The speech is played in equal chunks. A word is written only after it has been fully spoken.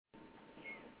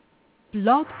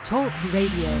Blog Talk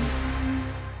Radio.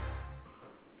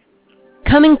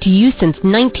 Coming to you since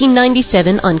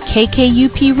 1997 on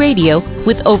KKUP Radio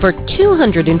with over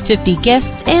 250 guests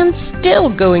and still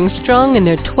going strong in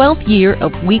their 12th year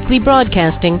of weekly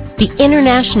broadcasting, the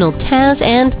International Taz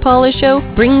and Paula Show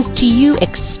brings to you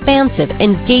expansive,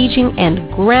 engaging, and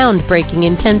groundbreaking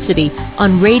intensity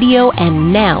on radio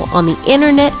and now on the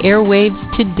Internet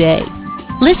airwaves today.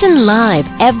 Listen live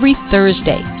every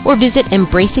Thursday or visit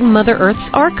Embracing Mother Earth's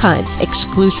archives,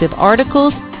 exclusive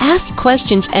articles, ask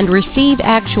questions, and receive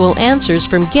actual answers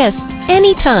from guests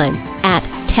anytime at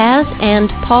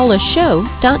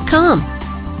TazandPaulaShow.com.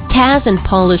 Taz and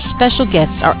Paula's special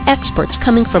guests are experts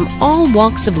coming from all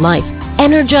walks of life,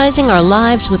 energizing our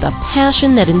lives with a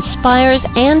passion that inspires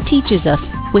and teaches us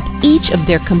with each of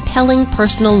their compelling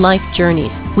personal life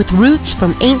journeys, with roots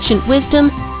from ancient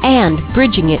wisdom and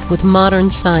bridging it with modern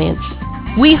science.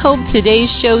 We hope today's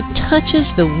show touches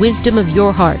the wisdom of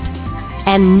your heart.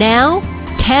 And now,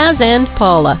 Taz and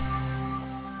Paula.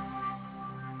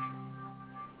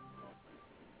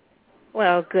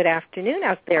 Well, good afternoon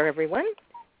out there, everyone.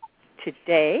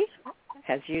 Today,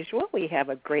 as usual, we have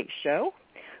a great show.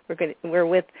 We're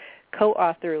with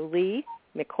co-author Lee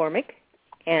McCormick,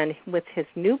 and with his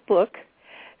new book,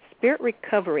 Spirit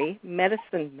Recovery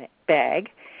Medicine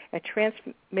Bag, a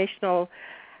transformational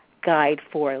guide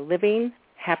for living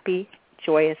happy,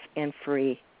 joyous, and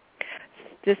free.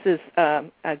 This is a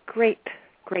great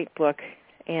book,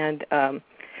 and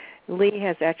Lee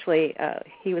has actually,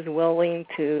 he was willing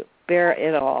to bear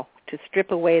it all, to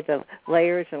strip away the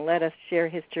layers and let us share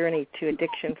his journey to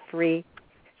addiction-free,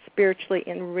 spiritually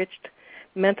enriched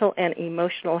mental and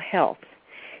emotional health.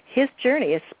 His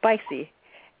journey is spicy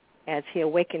as he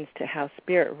awakens to how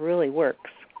spirit really works.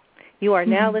 You are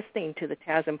now listening to the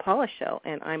Taz and Paula Show,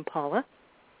 and I'm Paula.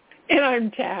 And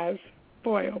I'm Taz.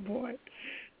 Boy, oh boy.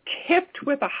 Tipped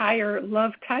with a higher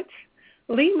love touch,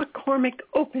 Lee McCormick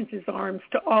opens his arms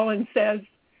to all and says,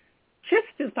 just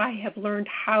as I have learned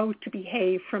how to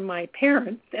behave from my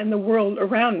parents and the world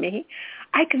around me,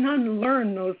 I can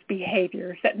unlearn those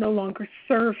behaviors that no longer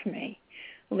serve me.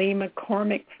 Lee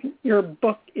McCormick, your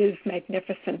book is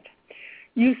magnificent.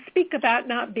 You speak about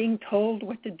not being told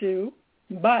what to do,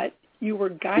 but you were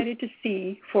guided to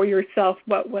see for yourself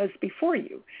what was before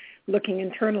you, looking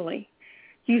internally.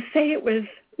 You say it was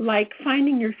like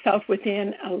finding yourself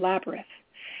within a labyrinth.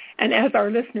 And as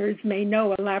our listeners may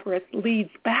know, a labyrinth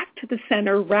leads back to the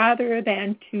center rather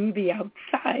than to the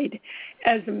outside,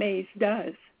 as a maze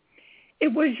does.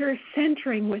 It was your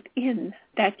centering within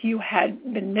that you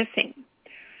had been missing.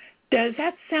 Does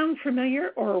that sound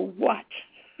familiar or what?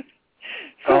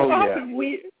 So often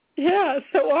we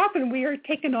are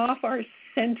taken off our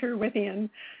center within,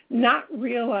 not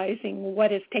realizing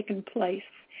what has taken place.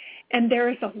 And there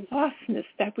is a lostness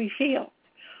that we feel.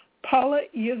 Paula,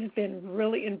 you've been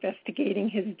really investigating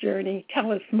his journey.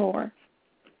 Tell us more.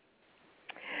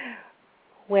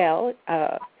 Well,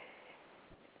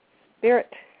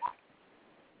 Spirit,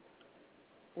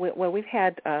 we've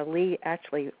had Lee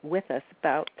actually with us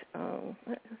about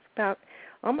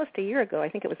almost a year ago. I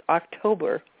think it was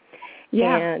October.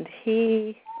 Yeah. And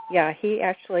he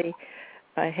actually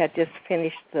had just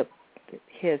finished we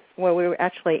were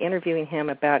actually interviewing him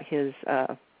about his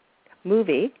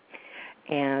movie,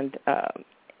 and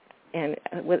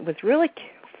what was really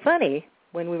funny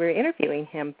when we were interviewing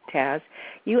him, Taz,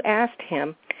 you asked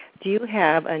him, do you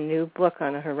have a new book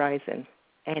on the horizon?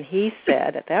 And he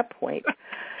said at that point,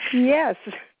 yes,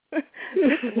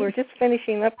 we're just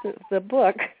finishing up the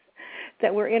book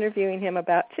that we're interviewing him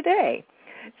about today.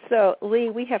 So, Lee,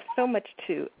 we have so much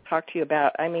to talk to you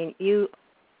about. I mean, you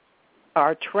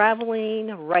are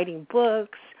traveling, writing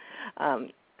books,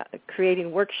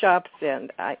 creating workshops,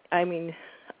 and I mean,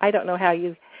 I don't know how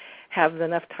you have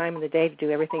enough time in the day to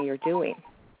do everything you're doing.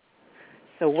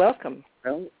 So welcome.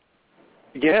 Well,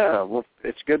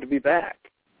 it's good to be back.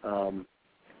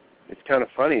 It's kind of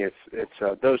funny. It's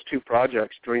those two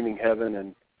projects, Dreaming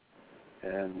Heaven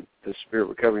and the Spirit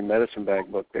Recovery Medicine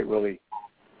Bag book, they really,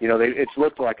 it's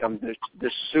looked like I'm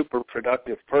this super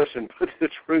productive person, but the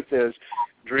truth is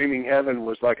Dreaming Heaven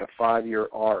was like a 5-year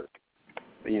arc,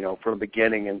 from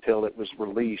beginning until it was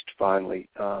released finally,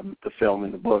 the film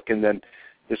and the book. And then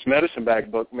this Medicine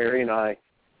Bag book, Mary and I,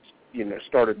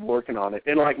 started working on it.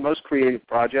 And like most creative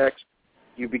projects,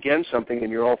 you begin something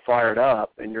and you're all fired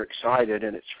up and you're excited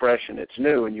and it's fresh and it's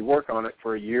new, and you work on it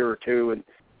for a year or two, and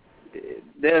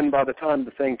then by the time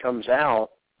the thing comes out,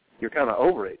 you're kind of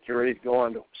over it. You're ready to go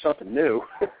on to something new.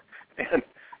 And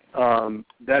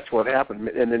that's what happened.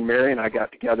 And then Mary and I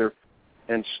got together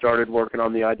and started working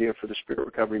on the idea for the Spirit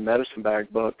Recovery Medicine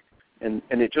Bag book, and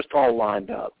it just all lined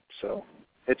up. So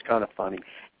it's kind of funny.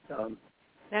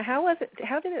 Now, how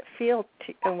did it feel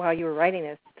while you were writing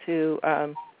this to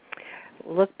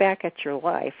look back at your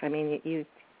life? I mean, you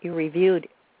revealed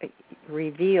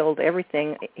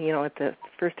everything, at the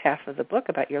first half of the book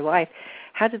about your life.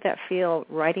 How did that feel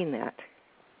writing that?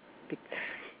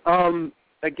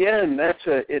 Again,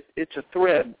 it's a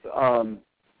thread.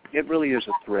 It really is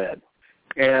a thread.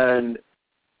 And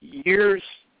years,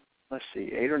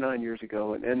 8 or 9 years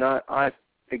ago, and I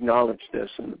acknowledged this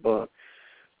in the book,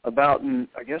 about 10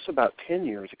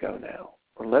 years ago now,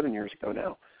 or 11 years ago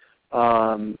now,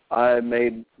 I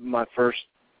made my first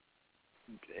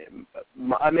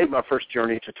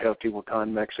journey to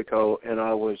Teotihuacan, Mexico, and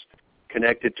I was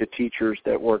connected to teachers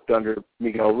that worked under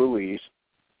Miguel Ruiz.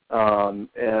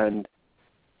 And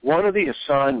one of the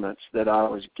assignments that I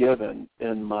was given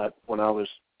when I was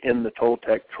in the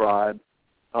Toltec tribe,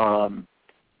 one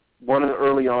of the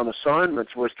early on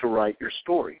assignments was to write your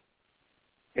story.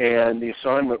 And the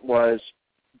assignment was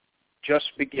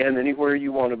just begin anywhere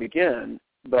you want to begin,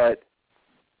 but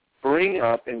bring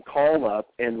up and call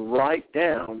up and write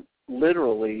down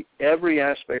literally every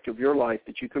aspect of your life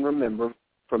that you can remember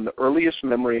from the earliest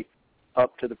memory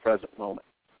up to the present moment.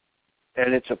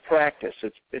 And it's a practice.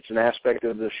 It's an aspect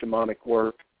of the shamanic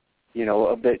work,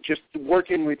 of just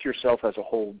working with yourself as a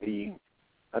whole being.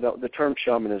 The term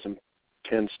shamanism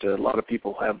a lot of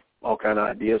people have all kind of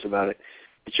ideas about it.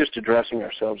 It's just addressing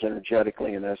ourselves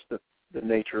energetically, and that's the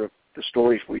nature of the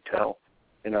stories we tell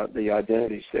and the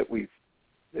identities that we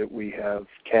have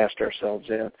cast ourselves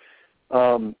in.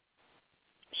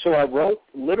 So I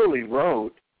literally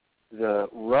wrote the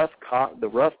rough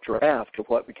draft of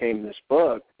what became this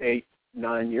book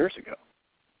 8-9 years ago.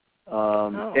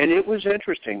 And it was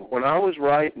interesting when I was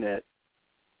writing it,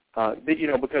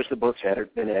 because the books had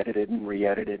been edited and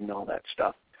re-edited and all that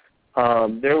stuff.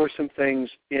 There were some things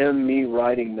in me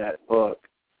writing that book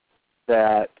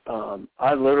that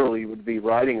I literally would be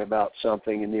writing about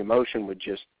something and the emotion would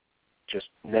just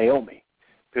nail me,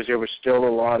 because there was still a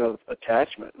lot of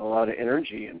attachment and a lot of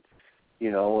energy and,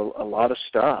 a lot of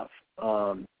stuff.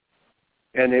 And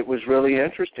it was really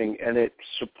interesting, and it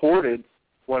supported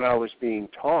what I was being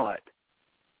taught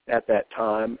at that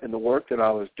time and the work that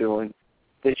I was doing,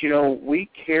 that, we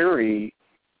carry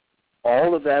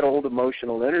all of that old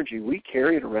emotional energy, we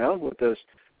carry it around with us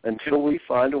until we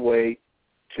find a way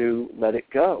to let it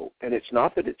go. And it's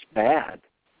not that it's bad.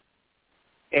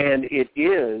 And it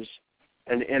is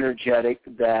an energetic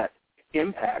that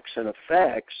impacts and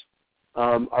affects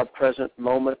our present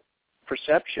moment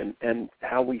perception and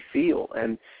how we feel.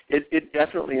 And it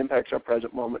definitely impacts our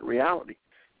present moment reality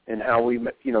and how we,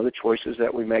 the choices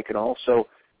that we make and all. So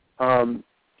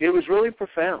it was really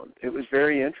profound. It was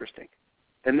very interesting.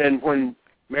 And then when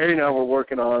Mary and I were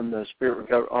working on the Spirit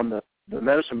Recovery, on the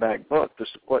Medicine Bag book, this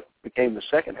is what became the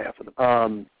second half of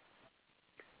the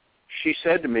she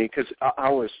said to me, because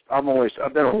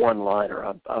I've been a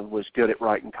one-liner. I was good at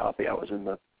writing copy. I was in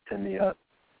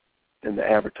the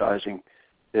advertising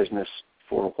business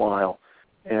for a while,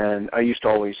 and I used to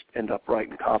always end up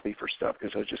writing copy for stuff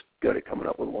because I was just good at coming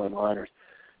up with one-liners.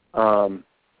 And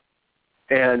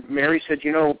Mary said,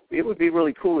 it would be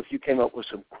really cool if you came up with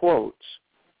some quotes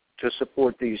to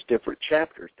support these different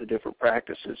chapters, the different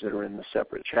practices that are in the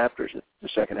separate chapters, the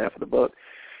second half of the book.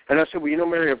 And I said, well,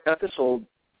 Mary, I've got this old,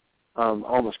 I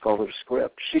almost called it a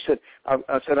script. She said,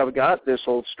 I've got this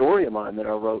old story of mine that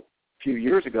I wrote a few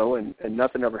years ago, and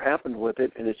nothing ever happened with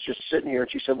it, and it's just sitting here.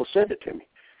 And she said, well, send it to me.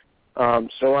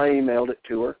 So I emailed it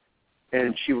to her,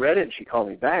 and she read it, and she called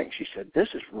me back, and she said, this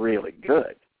is really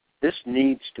good. This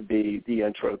needs to be the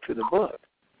intro to the book,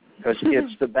 because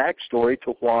it's the backstory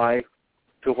to why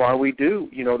we do,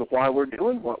 to why we're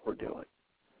doing what we're doing.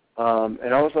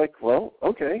 And I was like, well,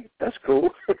 okay, that's cool.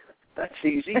 That's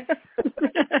easy.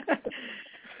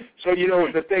 So,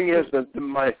 the thing is that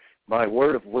my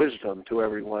word of wisdom to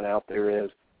everyone out there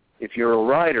is, if you're a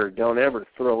writer, don't ever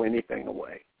throw anything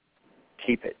away.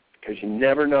 Keep it, because you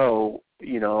never know,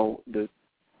 the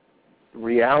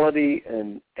reality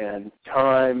and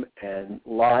time and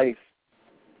life.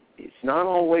 It's not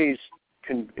always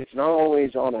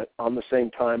on the same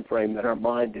time frame that our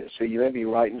mind is. So you may be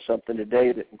writing something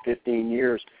today that in 15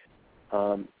 years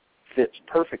fits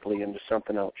perfectly into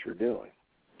something else you're doing.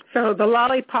 So the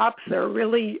lollipops are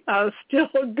really still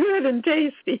good and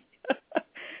tasty.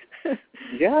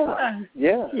 Yeah.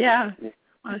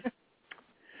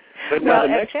 But well,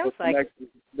 now it sounds like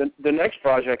the next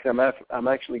project, I'm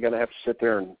actually going to have to sit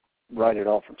there and write it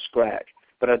all from scratch.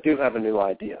 But I do have a new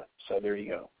idea, so there you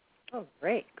go. Oh,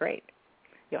 great.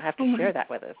 You'll have to share that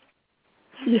with us.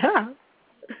 Yeah.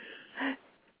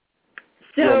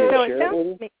 So it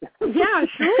sounds to me. Yeah,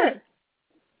 sure.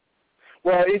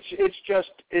 Well, it's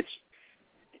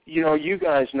you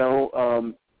guys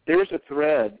know there's a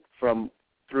thread from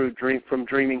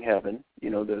Dreaming Heaven,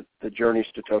 the journeys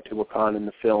to Teotihuacan in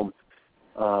the film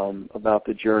about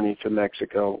the journey to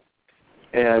Mexico,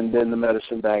 and then the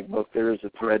Medicine Bag book. There is a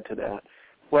thread to that.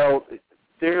 Well,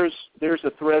 there's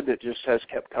a thread that just has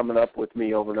kept coming up with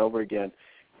me over and over again,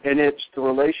 and it's the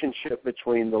relationship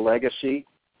between the legacy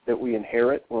that we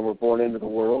inherit when we're born into the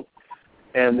world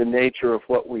and the nature of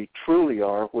what we truly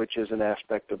are, which is an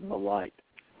aspect of the light.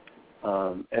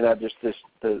 And I just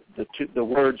the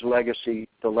words legacy,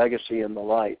 the legacy, and the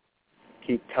light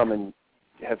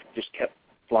have just kept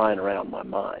flying around my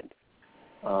mind.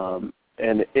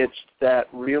 And it's that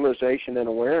realization and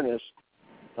awareness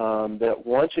that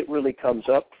once it really comes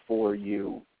up for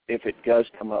you, if it does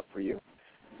come up for you,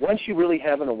 once you really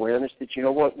have an awareness that,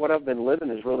 what I've been living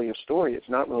is really a story, it's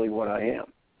not really what I am.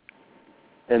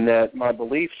 And that my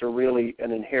beliefs are really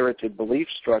an inherited belief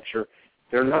structure,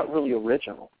 they're not really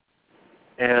original.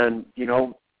 And,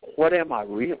 what am I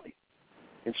really?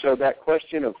 And so that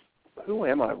question of who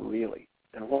am I really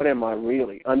and what am I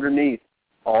really underneath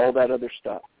all that other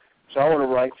stuff. So I want to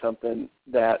write something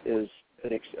that is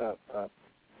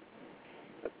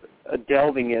a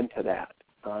delving into that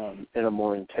in a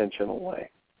more intentional way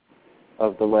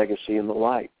of the legacy and the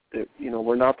light. That,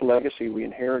 we're not the legacy we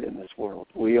inherit in this world.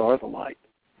 We are the light.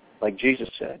 Like Jesus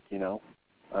said,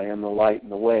 I am the light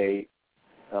and the way.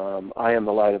 I am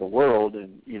the light of the world.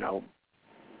 And,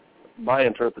 my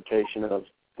interpretation of,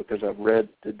 because I've read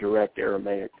the direct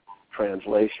Aramaic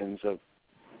translations of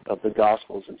the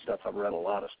Gospels and stuff, I've read a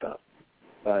lot of stuff,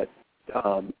 but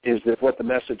is that what the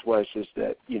message was is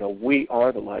that, we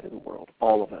are the light of the world,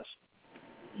 all of us,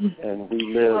 and we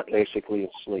live basically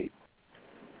asleep.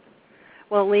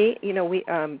 Well, Lee, we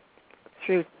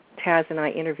through Taz and I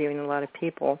interviewing a lot of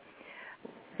people,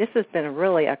 this has been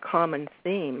really a common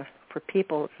theme for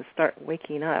people to start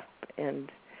waking up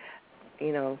and,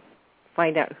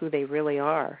 find out who they really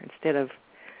are instead of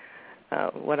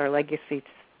what our legacy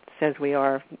says we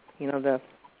are, the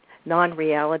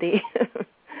non-reality.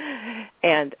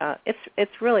 And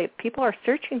it's really, people are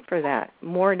searching for that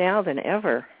more now than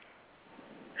ever.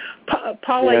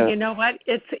 Paula, yeah. You know what?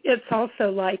 It's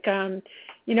also like,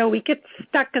 we get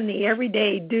stuck in the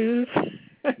everyday do's,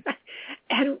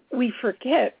 and we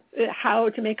forget how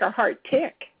to make our heart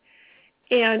tick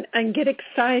and get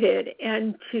excited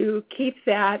and to keep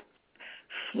that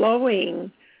flowing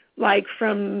like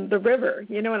from the river.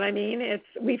 You know what I mean?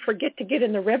 We forget to get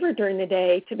in the river during the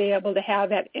day to be able to have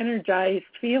that energized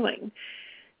feeling.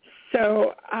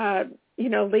 So,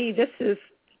 Lee, this is,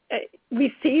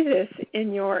 we see this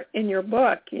in your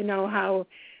book, how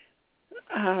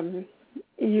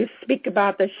you speak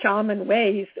about the shaman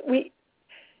ways.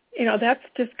 That's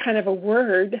just kind of a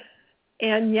word,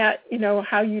 and yet,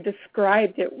 how you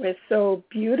described it was so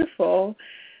beautiful,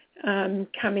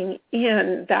 coming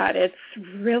in, that it's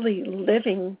really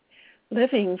living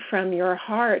from your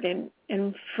heart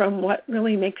and from what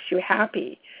really makes you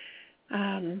happy.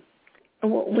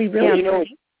 We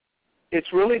really,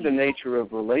 it's really the nature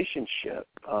of relationship.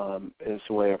 Is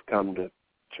the way I've come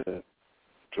to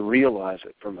realize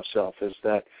it for myself. Is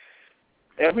that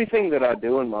everything that I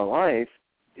do in my life,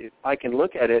 I can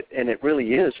look at it, and it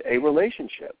really is a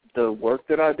relationship. The work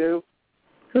that I do,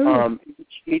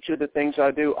 each of the things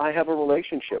I do, I have a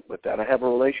relationship with that. I have a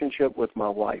relationship with my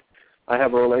wife. I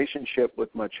have a relationship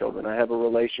with my children. I have a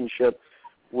relationship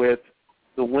with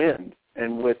the wind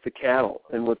and with the cattle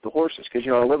and with the horses. Because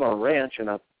I live on a ranch, and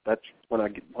that's when I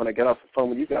get off the phone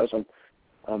with you guys,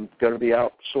 I'm going to be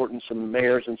out sorting some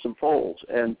mares and some foals,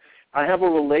 and I have a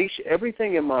relation.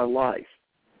 Everything in my life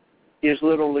is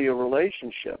literally a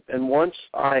relationship. And once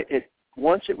it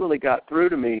really got through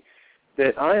to me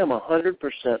that I am 100%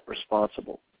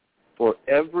 responsible for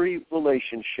every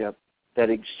relationship that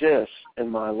exists in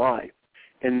my life,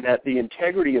 and that the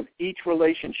integrity of each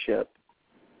relationship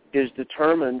is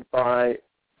determined by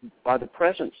the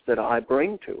presence that I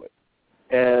bring to it.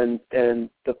 And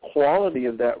the quality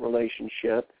of that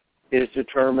relationship is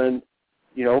determined,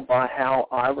 by how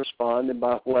I respond and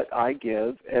by what I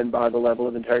give and by the level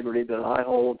of integrity that I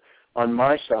hold on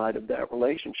my side of that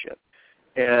relationship.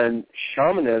 And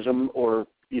shamanism, or,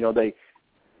 the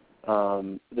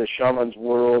shaman's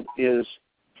world is,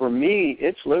 for me,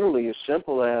 it's literally as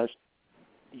simple as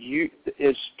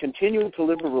is continuing to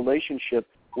live a relationship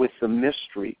with the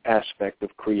mystery aspect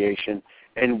of creation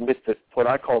and with what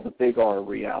I call the big R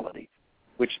reality,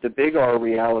 which the big R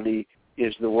reality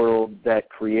is the world that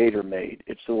Creator made.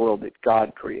 It's the world that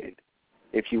God created,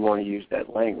 if you want to use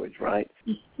that language, right?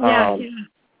 Yeah.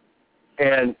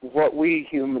 And what we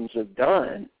humans have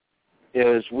done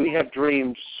is we have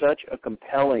dreamed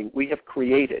we have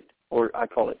created, or I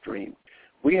call it dream,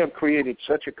 we have created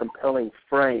such a compelling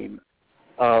frame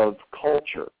of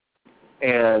culture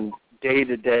and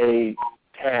day-to-day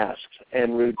tasks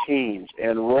and routines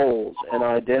and roles and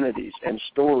identities and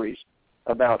stories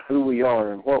about who we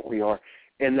are and what we are.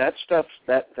 And that stuff,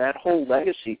 that whole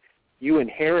legacy, you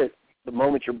inherit the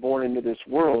moment you're born into this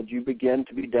world. You begin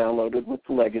to be downloaded with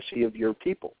the legacy of your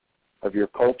people, of your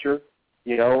culture,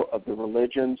 of the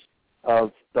religions,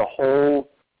 of the whole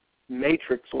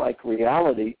matrix-like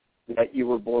reality that you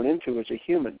were born into as a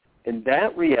human. And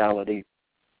that reality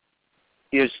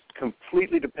is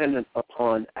completely dependent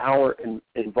upon our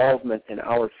involvement and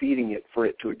our feeding it for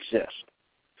it to exist.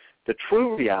 The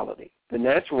true reality, the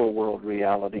natural world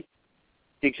reality,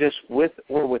 exists with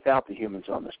or without the humans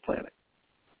on this planet,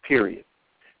 period.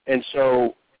 And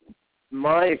so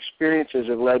my experiences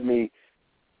have led me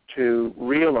to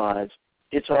realize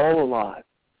it's all alive.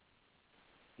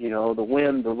 The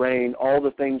wind, the rain, all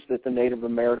the things that the Native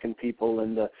American people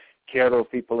and the Q'ero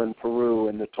people in Peru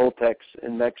and the Toltecs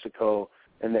in Mexico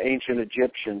and the ancient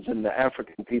Egyptians and the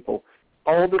African people,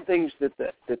 all the things that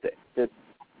the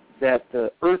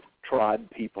Earth tribe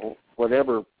people,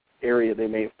 whatever area they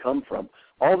may have come from,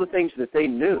 all the things that they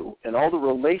knew and all the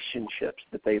relationships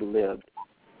that they lived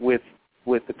with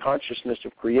the consciousness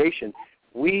of creation,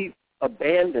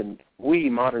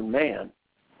 modern man,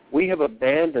 we have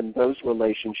abandoned those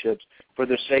relationships for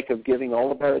the sake of giving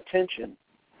all of our attention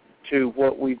to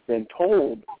what we've been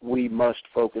told we must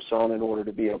focus on in order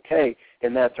to be okay,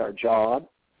 and that's our job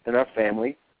and our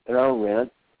family and our rent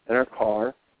and our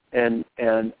car and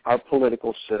our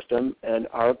political system and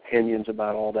our opinions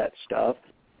about all that stuff,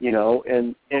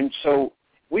 and so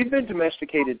we've been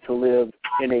domesticated to live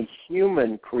in a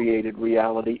human-created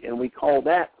reality, and we call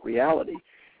that reality,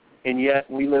 and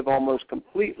yet we live almost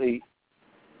completely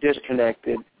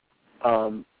disconnected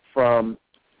from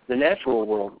the natural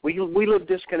world. We live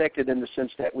disconnected in the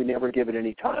sense that we never give it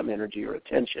any time, energy, or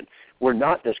attention. We're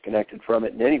not disconnected from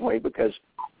it in any way because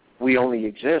we only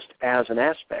exist as an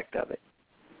aspect of it,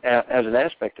 as an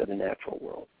aspect of the natural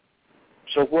world.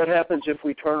 So what happens if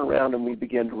we turn around and we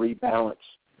begin to rebalance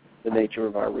the nature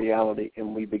of our reality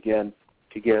and we begin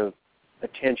to give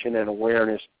attention and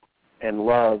awareness and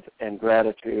love and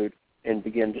gratitude and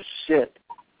begin to sit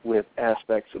with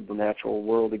aspects of the natural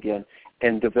world again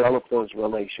and develop those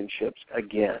relationships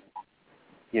again?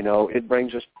 It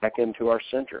brings us back into our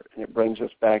center, and it brings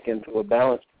us back into a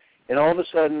balance. And all of a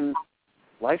sudden,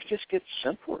 life just gets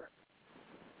simpler.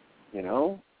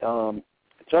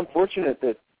 It's unfortunate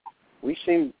that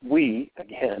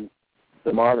again,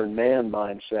 the modern man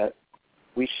mindset,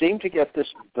 we seem to get this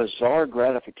bizarre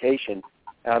gratification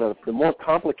out of the more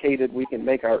complicated we can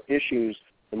make our issues,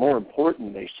 the more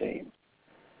important they seem.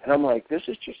 And I'm like, this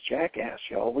is just jackass,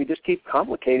 y'all. We just keep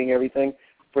complicating everything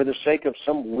for the sake of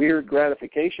some weird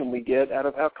gratification we get out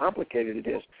of how complicated it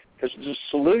is. Because the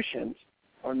solutions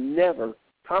are never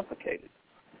complicated.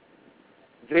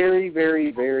 Very, very,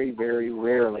 very, very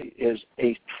rarely is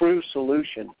a true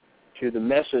solution to the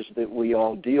messes that we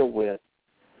all deal with.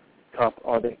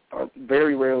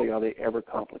 Very rarely are they ever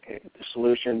complicated. The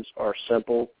solutions are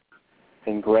simple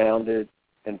and grounded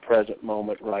in present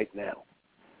moment right now.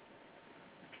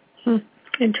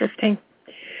 Interesting.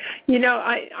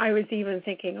 I was even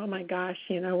thinking, oh my gosh,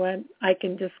 you know what? I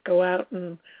can just go out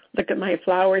and look at my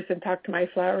flowers and talk to my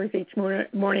flowers each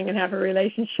morning and have a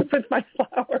relationship with my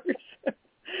flowers.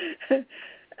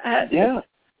 Yeah.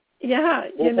 Yeah.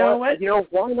 Well,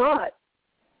 why not?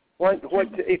 What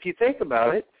if you think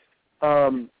about it?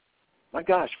 My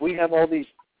gosh, we have all these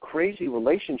crazy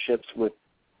relationships with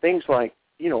things like,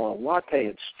 a latte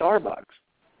at Starbucks.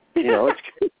 It's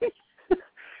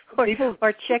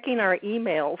or checking our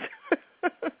emails.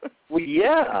 Well,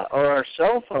 yeah, or our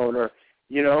cell phone, or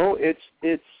it's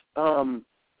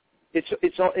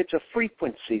a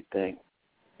frequency thing,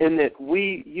 in that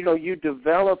you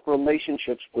develop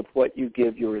relationships with what you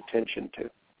give your attention to.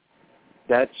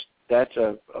 That's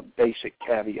a basic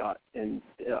caveat, and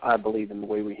I believe in the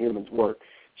way we humans work.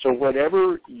 So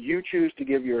whatever you choose to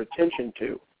give your attention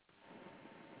to,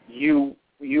 you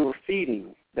are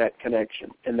feeding that connection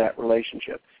and that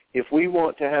relationship. If we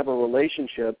want to have a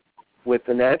relationship with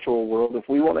the natural world, if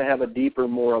we want to have a deeper,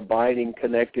 more abiding,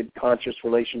 connected, conscious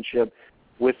relationship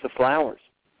with the flowers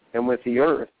and with the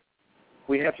earth,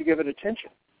 we have to give it attention.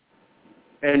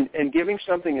 And giving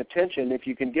something attention, if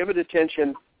you can give it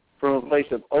attention from a place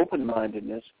of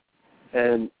open-mindedness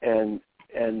and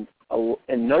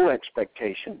no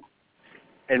expectation,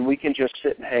 and we can just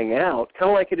sit and hang out,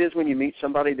 kind of like it is when you meet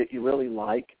somebody that you really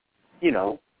like,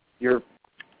 you're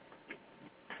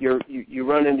you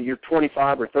run into, you're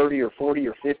 25 or 30 or 40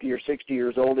 or 50 or 60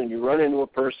 years old, and you run into a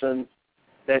person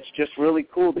that's just really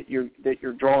cool that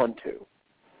you're drawn to.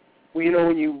 Well, you know,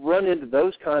 when you run into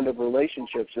those kind of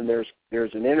relationships and there's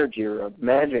an energy or a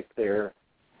magic there,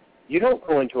 you don't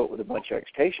go into it with a bunch of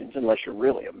expectations unless you're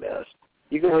really a mess.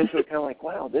 You go into it kind of like,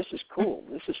 wow, this is cool,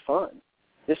 this is fun,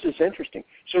 this is interesting.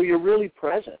 So you're really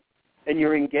present, and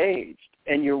you're engaged,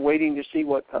 and you're waiting to see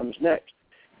what comes next.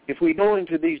 If we go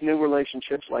into these new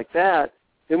relationships like that,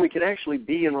 then we can actually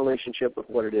be in relationship with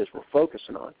what it is we're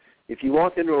focusing on. If you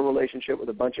walk into a relationship with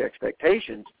a bunch of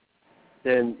expectations,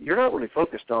 then you're not really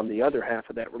focused on the other half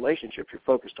of that relationship. You're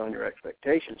focused on your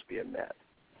expectations being met.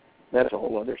 That's a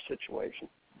whole other situation.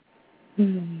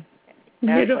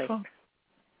 Beautiful.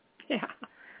 Yeah.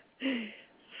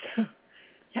 So,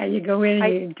 yeah, you go in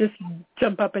and you just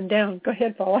jump up and down. Go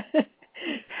ahead, Paula.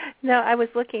 No, I was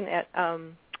looking at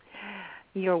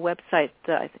your website.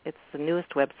 It's the newest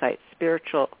website,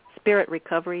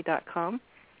 spiritrecovery.com.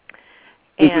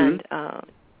 And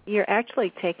you're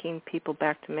actually taking people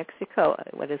back to Mexico.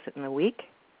 What is it, in a week?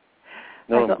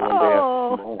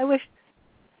 No, I wish.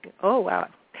 Oh, wow.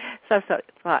 So I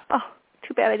thought,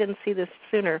 too bad I didn't see this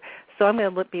sooner. So I'm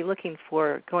going to be looking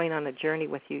for going on a journey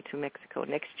with you to Mexico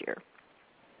next year.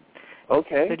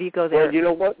 Okay. So do you go there? Well, you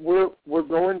know what? We're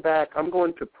going back. I'm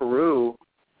going to Peru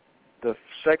the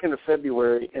 2nd of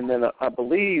February, and then I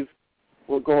believe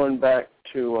we're going back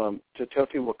to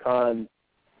Teotihuacan.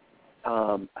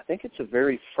 I think it's the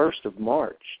very 1st of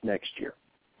March next year.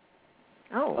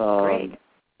 Oh, great.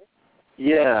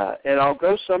 Yeah, and I'll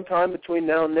go sometime between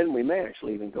now and then. We may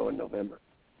actually even go in November.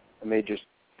 I may just,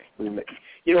 you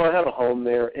know, I have a home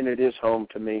there, and it is home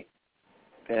to me.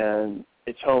 And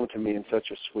it's home to me in such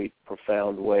a sweet,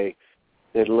 profound way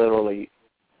that literally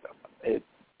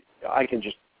I can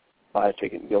just buy a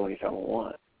ticket and go anytime I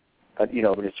want. You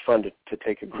know, but it's fun to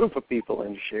take a group of people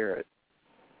and share it.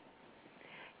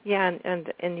 Yeah,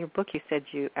 and in your book you said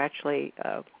you actually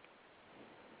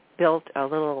built a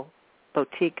little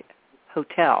boutique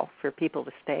hotel for people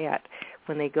to stay at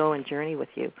when they go and journey with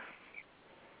you.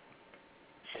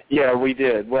 Yeah, we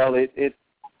did. Well, it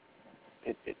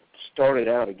started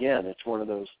out again. It's one of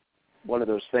those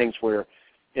things where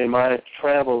in my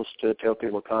travels to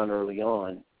Teotihuacan early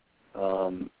on,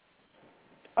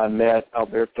 I met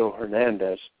Alberto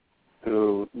Hernandez,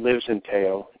 who lives in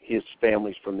Teo. His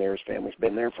family's from there. His family's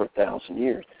been there for 1,000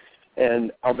 years.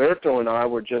 And Alberto and I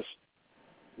were just,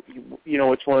 you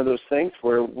know, it's one of those things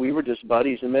where we were just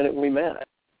buddies the minute we met.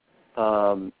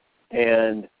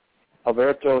 And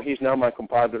Alberto, he's now my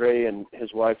compadre, and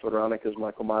his wife, Veronica, is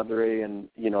my comadre, and,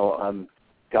 you know, I'm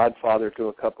godfather to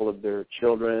a couple of their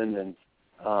children, and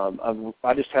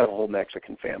I just have a whole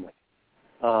Mexican family.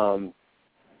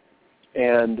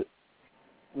 And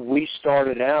we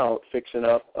started out fixing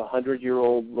up a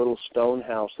 100-year-old little stone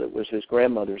house that was his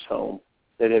grandmother's home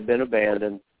that had been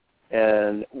abandoned,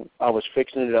 and I was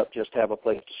fixing it up just to have a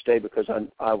place to stay because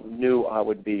I knew I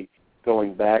would be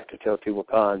going back to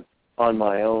Teotihuacan on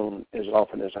my own as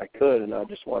often as I could, and I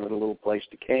just wanted a little place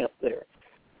to camp there.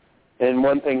 And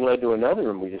one thing led to another,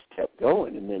 and we just kept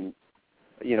going. And then,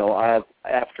 you know,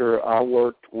 after I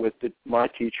worked with my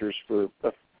teachers for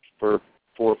 4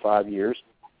 or 5 years,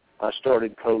 I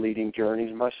started co-leading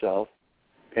journeys myself,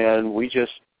 and we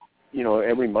just, you know,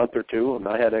 every month or two, when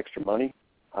I had extra money,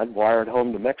 I'd wire it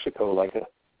home to Mexico like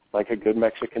a good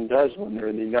Mexican does when they're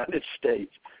in the United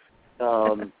States.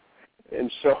 And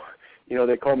so, you know,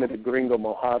 they call me the gringo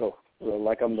mojado,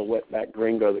 like I'm the wetback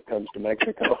gringo that comes to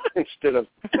Mexico instead of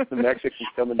the Mexicans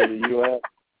coming to the U.S.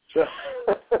 So,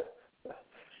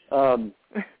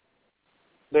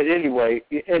 but anyway,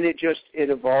 and it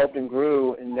evolved and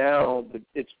grew, and now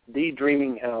it's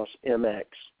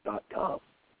thedreaminghousemx.com.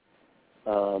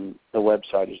 The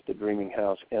website is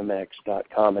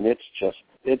thedreaminghousemx.com, and it's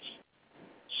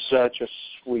such a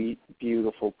sweet,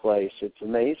 beautiful place. It's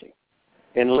amazing.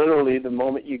 And literally, the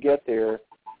moment you get there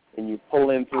and you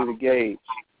pull in through the gates,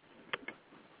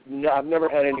 I've never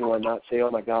had anyone not say, "Oh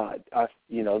my God,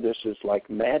 this is like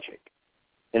magic."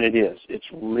 And it is.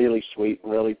 It's really sweet,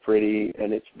 really pretty,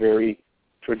 and it's very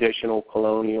traditional,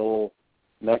 colonial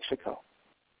Mexico.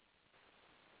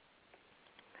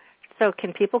 So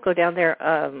can people go down there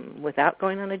without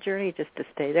going on a journey, just to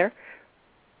stay there?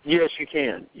 Yes, you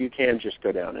can. You can just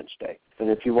go down and stay.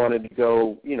 And if you wanted to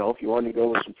go, if you wanted to go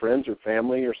with some friends or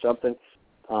family or something,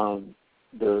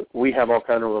 we have all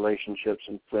kind of relationships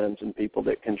and friends and people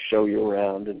that can show you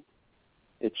around, and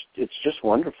it's just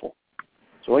wonderful.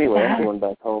 So anyway, I'm going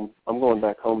back home. I'm going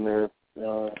back home there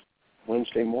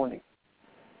Wednesday morning.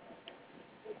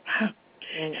 So,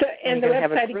 and the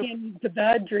website again,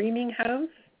 The Dreaming House?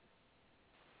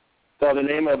 Well, the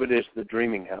name of it is The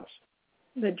Dreaming House.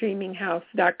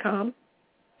 TheDreamingHouse.com?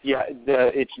 Yeah,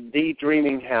 it's The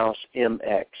Dreaming House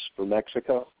MX for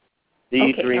Mexico.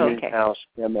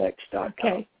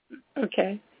 TheDreamingHouseMX.com.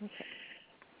 Okay.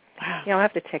 Wow. Yeah, I'll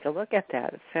have to take a look at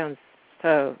that. It sounds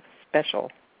so special,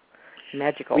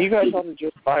 magical. Well, you guys ought to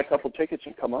just buy a couple tickets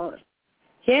and come on.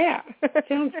 Yeah,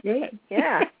 sounds good.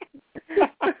 Yeah.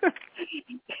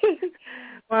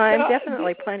 Well, I'm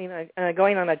definitely planning on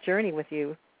going on a journey with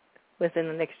you within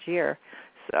the next year.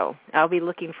 So I'll be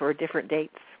looking for different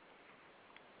dates.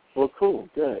 Well, cool,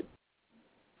 good.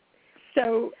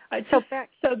 So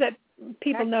that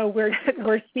people know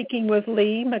we're speaking with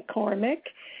Lee McCormick,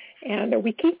 and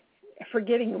we keep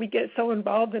forgetting. We get so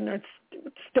involved in our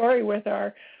story with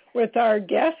our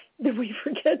guests that we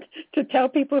forget to tell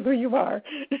people who you are.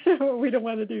 So we don't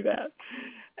want to do that.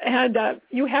 And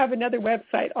you have another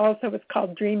website also. It's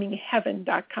called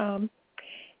DreamingHeaven.com,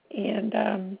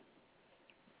 and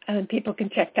people can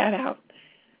check that out.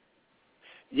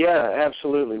 Yeah,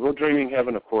 absolutely. Well, Dreaming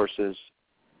Heaven, of course, is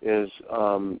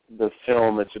the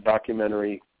film. It's a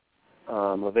documentary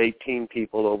of 18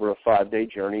 people over a 5-day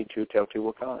journey to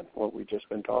Teotihuacan, what we've just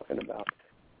been talking about.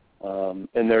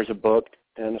 And there's a book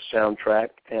and a soundtrack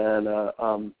and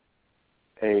a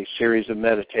series of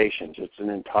meditations. It's an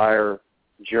entire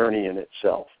journey in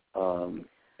itself.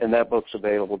 And that book's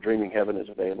available. Dreaming Heaven is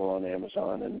available on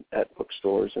Amazon and at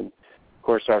bookstores. And, of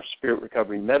course, our Spirit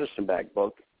Recovery Medicine Bag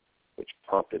book, which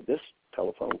prompted this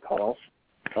telephone call,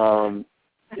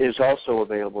 is also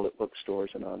available at bookstores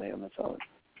and on Amazon.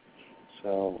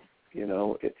 So,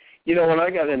 when I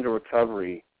got into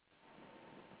recovery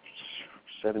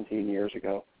 17 years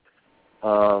ago,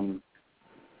 I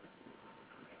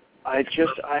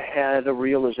had a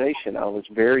realization. I was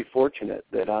very fortunate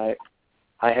that I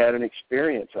had an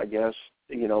experience, I guess,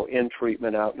 in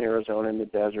treatment out in Arizona in the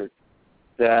desert,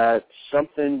 that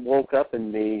something woke up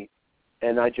in me,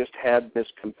 and I just had this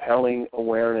compelling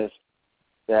awareness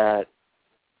that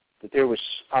I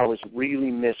was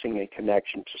really missing a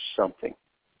connection to something.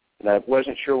 And I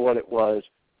wasn't sure what it was,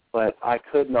 but I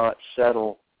could not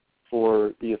settle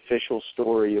for the official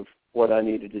story of what I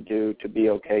needed to do to be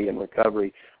okay in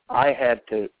recovery. I had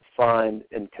to find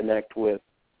and connect with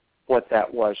what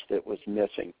that was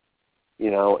missing.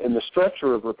 In the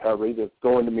structure of recovery, the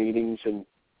going to meetings and,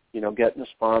 getting a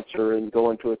sponsor and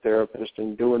going to a therapist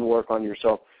and doing work on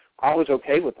yourself, I was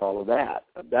okay with all of that.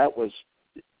 That was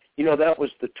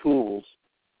the tools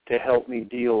to help me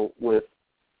deal with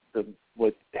the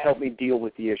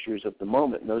issues of the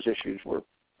moment, and those issues were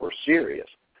serious.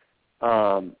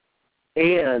 And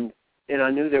I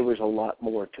knew there was a lot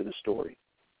more to the story.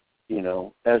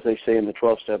 As they say in the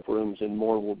 12-step rooms, and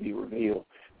more will be revealed.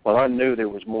 Well, I knew there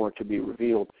was more to be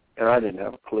revealed, and I didn't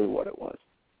have a clue what it was.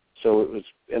 So it was,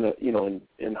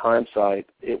 in hindsight,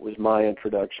 it was my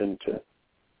introduction to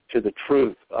the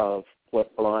truth of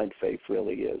what blind faith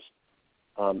really is,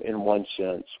 in one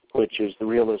sense, which is the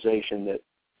realization that,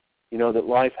 that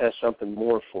life has something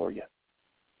more for you.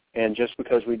 And just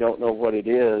because we don't know what it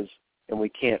is and we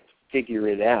can't figure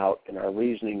it out in our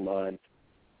reasoning mind,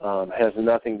 has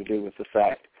nothing to do with the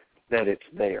fact that it's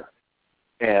there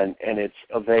and it's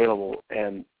available,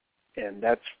 and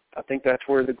I think that's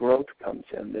where the growth comes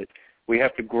in, that we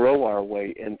have to grow our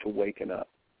way into waking up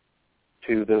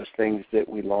to those things that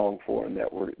we long for and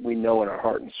that we know in our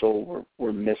heart and soul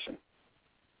we're missing.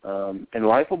 And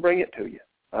life will bring it to you.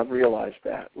 I've realized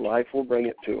that. Life will bring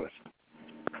it to us.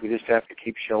 We just have to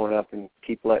keep showing up and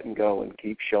keep letting go and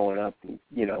keep showing up and,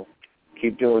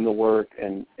 keep doing the work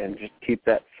and just keep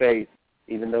that faith,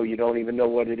 even though you don't even know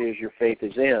what it is your faith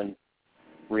is in,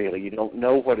 really. You don't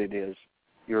know what it is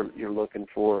you're looking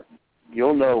for.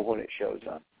 You'll know when it shows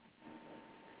up.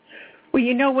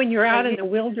 Well, when you're out in the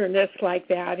wilderness like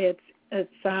that, it's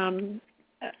the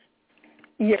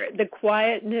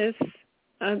quietness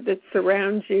that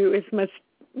surrounds you is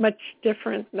much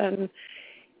different than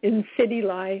in city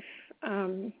life.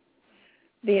 The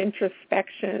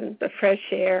introspection, the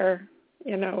fresh air,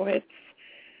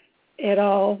 it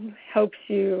all helps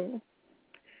you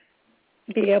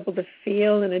be able to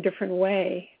feel in a different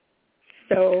way.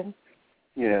 So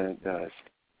yeah, it does.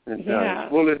 It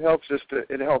does. Well, it helps us to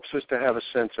have a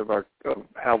sense of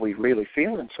how we really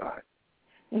feel inside.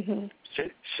 Mm-hmm.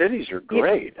 Cities are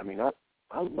great. I mean, I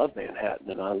love Manhattan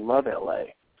and I love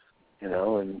LA,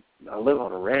 and I live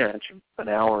on a ranch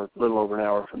a little over an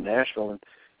hour from Nashville, and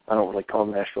I don't really call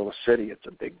Nashville a city. It's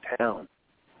a big town.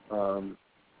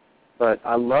 But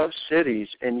I love cities,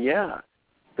 and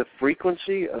the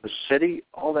frequency of a city,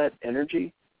 all that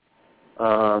energy,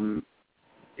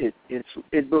 it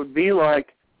would be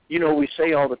like, we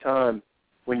say all the time,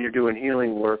 when you're doing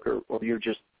healing work or you're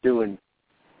just doing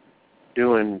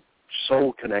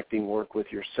soul connecting work with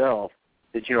yourself,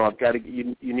 that,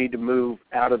 you need to move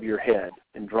out of your head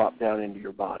and drop down into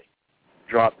your body,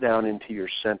 drop down into your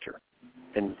center.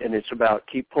 And it's about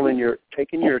taking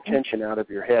your attention out of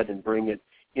your head and bring it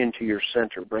into your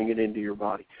center, bring it into your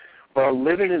body. Well,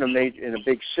 living in a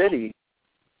big city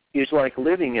is like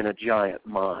living in a giant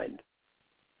mind,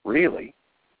 really.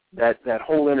 That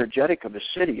whole energetic of the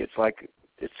city, it's like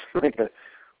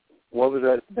what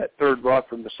was that Third Rock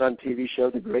from the Sun TV show,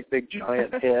 The Great Big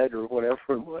Giant Head or whatever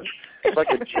it was? It's like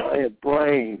a giant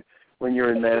brain when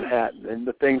you're in Manhattan, and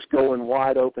the thing's going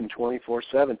wide open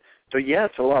 24/7. So, yeah,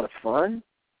 it's a lot of fun.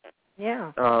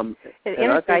 Yeah. It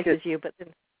energizes you, but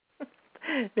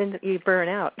then you burn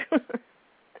out.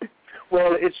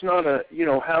 Well, it's not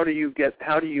how do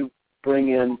you bring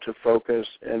into focus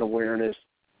and awareness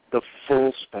the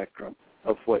full spectrum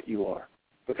of what you are?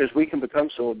 Because we can become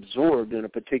so absorbed in a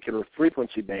particular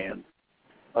frequency band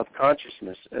of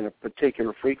consciousness and a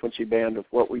particular frequency band of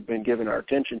what we've been given our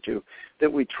attention to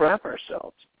that we trap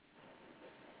ourselves.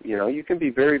 You can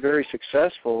be very, very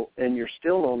successful and you're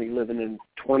still only living in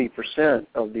 20%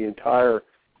 of the entire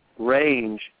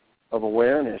range of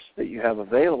awareness that you have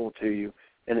available to you.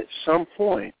 And at some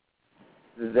point,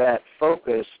 that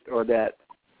focus or that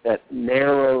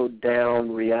narrowed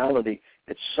down reality,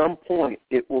 at some point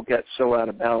it will get so out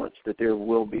of balance that there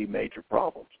will be major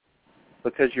problems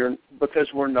because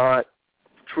we're not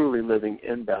truly living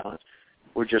in balance.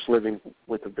 We're just living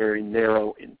with a very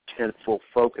narrow, intentful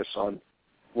focus on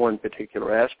one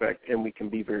particular aspect, and we can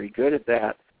be very good at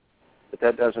that, but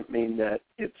that doesn't mean that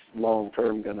it's long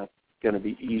term going to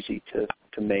be easy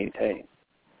to maintain.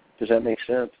 Does that make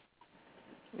sense?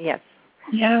 Yes.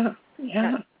 Yeah.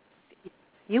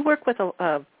 You work with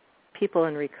people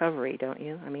in recovery, don't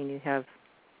you? I mean, you have...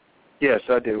 Yes,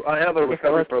 I do. I have a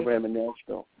recovery program in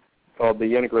Nashville called the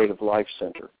Integrative Life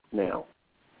Center now.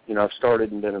 I've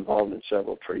started and been involved in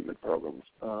several treatment programs.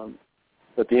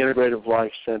 But the Integrative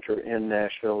Life Center in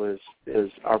Nashville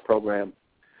is our program,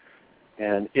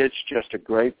 and it's just a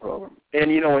great program.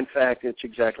 And, in fact, it's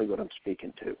exactly what I'm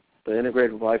speaking to. The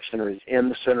Integrative Life Center is in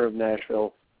the center of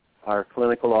Nashville. Our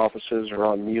clinical offices are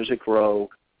on Music Row,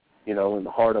 in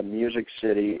the heart of Music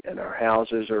City, and our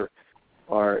houses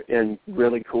are in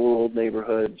really cool old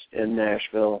neighborhoods in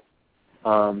Nashville.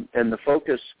 And the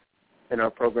focus in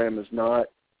our program is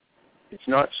it's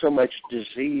not so much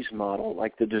disease model,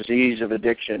 like the disease of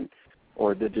addiction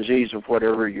or the disease of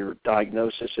whatever your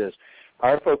diagnosis is.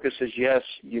 Our focus is, yes,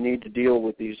 you need to deal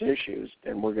with these issues,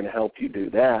 and we're going to help you do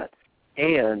that.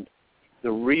 And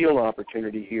the real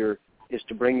opportunity here is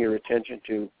to bring your attention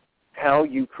to how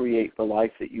you create the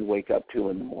life that you wake up to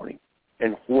in the morning,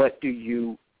 and what's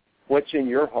in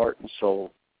your heart and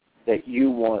soul that you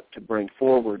want to bring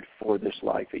forward for this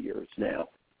life of yours now.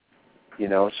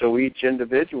 So each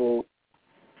individual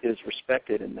is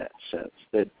respected in that sense,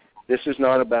 that this is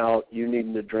not about you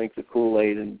needing to drink the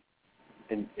Kool-Aid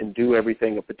and do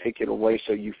everything a particular way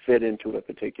so you fit into a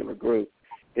particular group.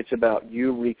 It's about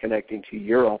you reconnecting to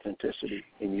your authenticity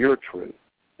and your truth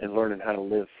and learning how to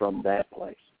live from that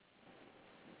place.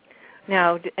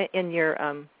 Now, in your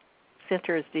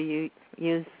centers, do you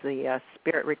use the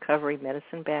Spirit Recovery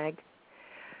Medicine Bag?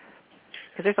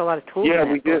 Because there's a lot of tools in that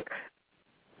we book. do.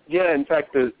 Yeah, in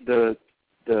fact, the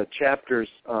chapters,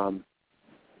 the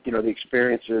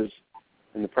experiences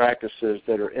and the practices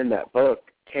that are in that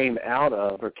book came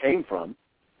from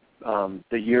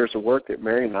the years of work that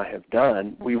Mary and I have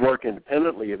done. We work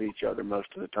independently of each other most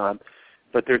of the time,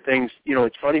 but there are things,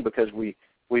 it's funny because we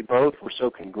both were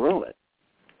so congruent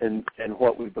in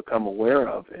what we've become aware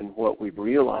of and what we've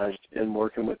realized in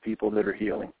working with people that are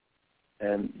healing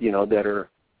and, that are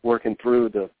working through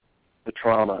the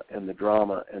trauma and the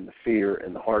drama and the fear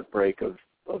and the heartbreak of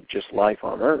just life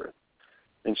on earth.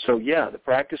 And so, the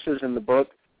practices in the book,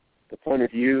 the point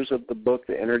of views of the book,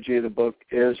 the energy of the book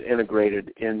is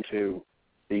integrated into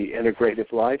the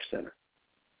Integrative Life Center.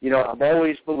 I've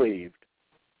always believed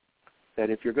that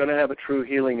if you're going to have a true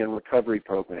healing and recovery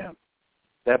program,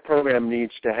 that program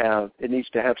needs to have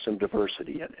some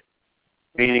diversity in it,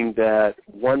 meaning that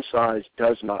one size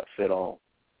does not fit all.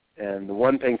 And the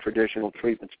one thing traditional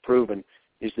treatment's proven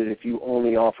is that if you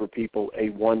only offer people a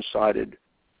one-sided,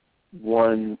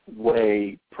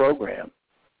 one-way program,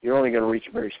 you're only going to reach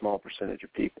a very small percentage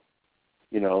of people.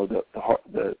 The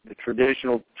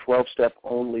traditional 12-step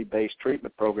only based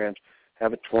treatment programs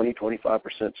have a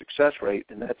 20-25% success rate,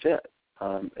 and that's it.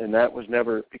 And that was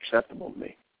never acceptable to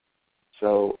me.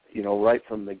 So, right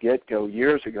from the get-go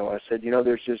years ago, I said,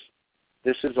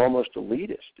 this is almost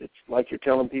elitist. It's like you're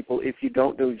telling people, if you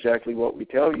don't do exactly what we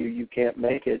tell you, you can't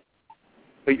make it,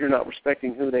 but you're not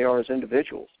respecting who they are as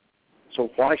individuals. So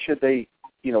why should they,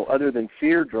 other than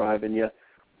fear driving you,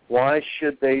 why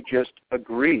should they just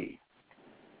agree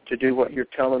to do what you're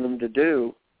telling them to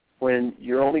do when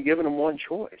you're only giving them one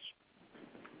choice?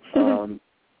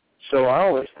 So I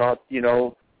always thought,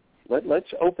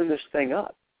 let's open this thing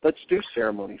up. Let's do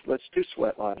ceremonies. Let's do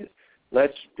sweat lodges.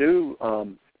 Let's do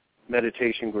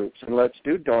meditation groups, and let's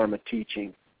do Dharma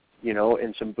teaching,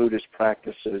 and some Buddhist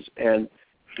practices. And,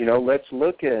 let's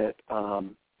look at a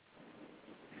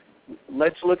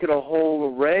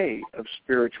whole array of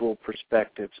spiritual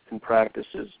perspectives and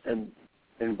practices and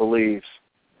beliefs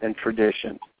and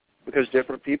traditions, because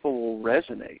different people will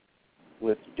resonate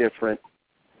with different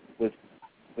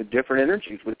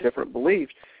energies, with different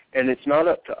beliefs. And it's not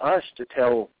up to us to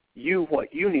tell you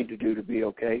what you need to do to be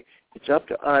okay. It's up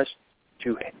to us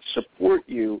to support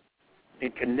you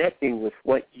in connecting with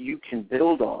what you can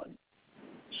build on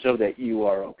so that you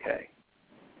are okay.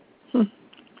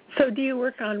 So do you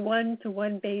work on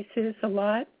one-to-one basis a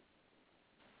lot?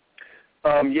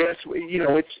 Yes, we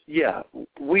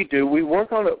do. We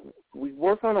work on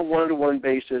a one-to-one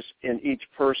basis in each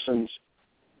person's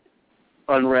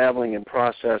unraveling and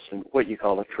process and what you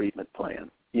call a treatment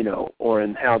plan, or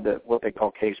in what they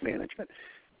call case management.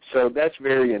 So that's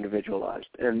very individualized.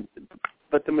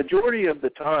 But the majority of the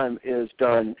time is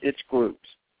done, it's groups.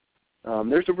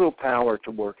 There's a real power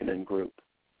to working in group.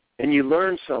 And you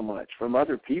learn so much from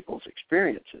other people's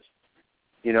experiences,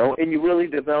 and you really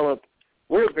develop.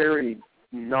 We're a very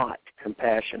not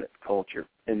compassionate culture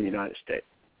in the United States.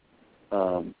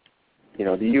 The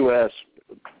U.S.,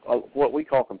 what we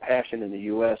call compassion in the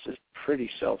U.S. is pretty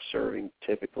self-serving,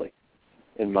 typically,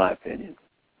 in my opinion.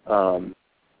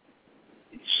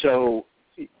 So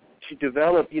to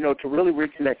develop, to really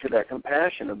reconnect to that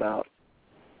compassion about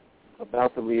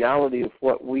the reality of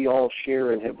what we all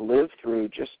share and have lived through,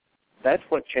 that's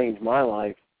what changed my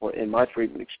life in my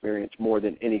treatment experience more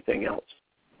than anything else,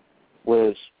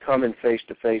 was coming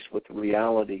face-to-face with the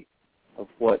reality of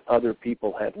what other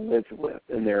people had lived with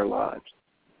in their lives,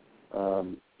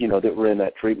 that were in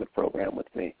that treatment program with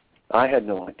me. I had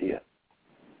no idea.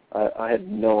 I had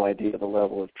no idea the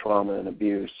level of trauma and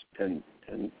abuse and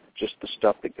just the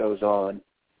stuff that goes on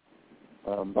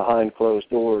behind closed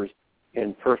doors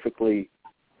in perfectly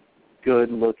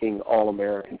good-looking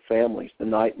all-American families, the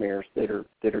nightmares that are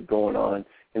going on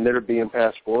and that are being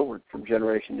passed forward from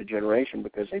generation to generation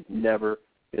because they've never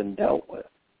been dealt with.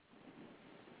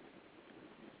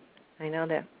 I know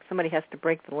that somebody has to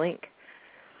break the link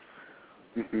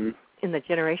in the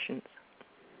generations.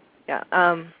 Yeah.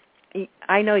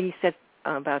 I know you said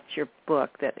about your book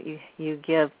that you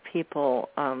give people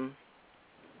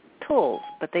tools,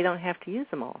 but they don't have to use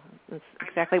them all. That's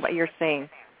exactly what you're saying.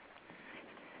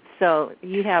 So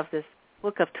you have this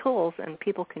book of tools, and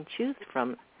people can choose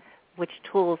from which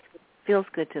tools feels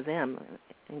good to them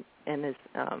and is,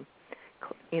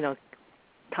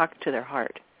 talk to their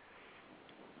heart.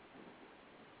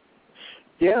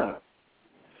 Yeah.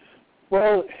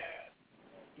 Well,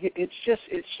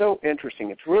 it's so interesting.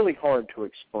 It's really hard to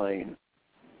explain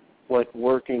what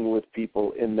working with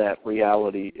people in that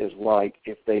reality is like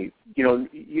if they,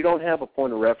 you don't have a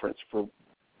point of reference for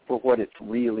what it's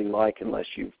really like unless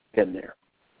you've been there.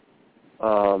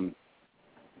 And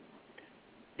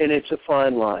it's a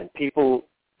fine line. People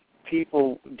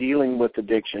dealing with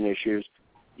addiction issues,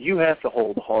 you have to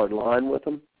hold a hard line with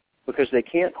them because they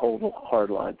can't hold a hard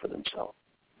line for themselves.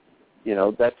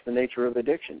 That's the nature of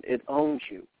addiction. It owns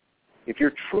you. If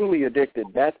you're truly addicted,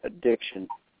 that addiction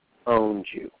owns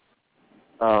you.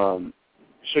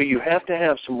 So you have to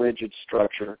have some rigid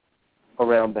structure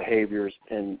around behaviors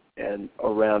and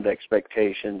around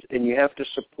expectations, and you have to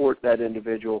support that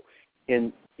individual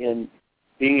in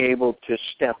being able to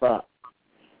step up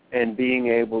and being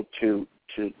able to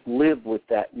live with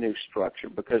that new structure,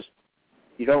 because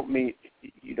you don't meet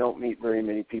very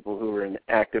many people who are in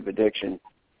active addiction,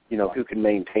 who can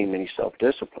maintain any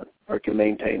self-discipline or can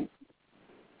maintain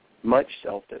much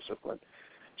self-discipline.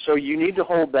 So you need to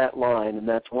hold that line, and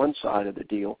that's one side of the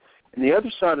deal. And the other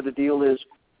side of the deal is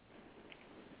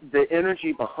the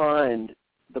energy behind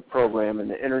the program and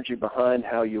the energy behind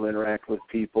how you interact with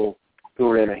people who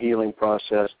are in a healing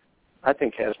process, I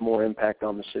think has more impact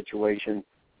on the situation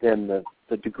than the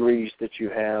degrees that you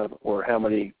have or how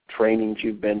many trainings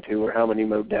you've been to or how many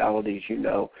modalities you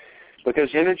know. Because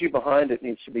energy behind it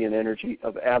needs to be an energy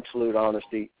of absolute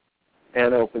honesty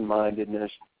and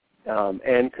open-mindedness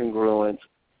and congruence,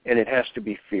 and it has to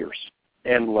be fierce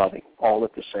and loving all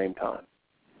at the same time.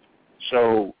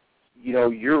 So,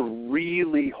 you're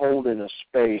really holding a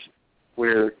space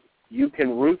where you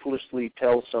can ruthlessly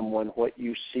tell someone what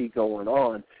you see going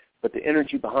on, but the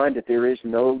energy behind it, there is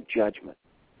no judgment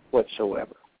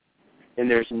whatsoever. And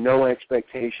there's no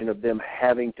expectation of them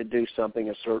having to do something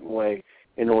a certain way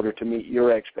in order to meet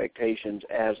your expectations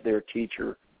as their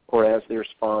teacher or as their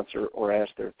sponsor or as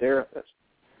their therapist.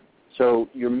 So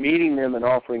you're meeting them and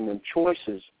offering them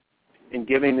choices and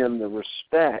giving them the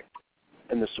respect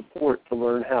and the support to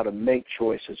learn how to make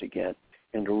choices again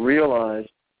and to realize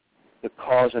the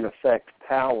cause and effect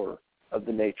power of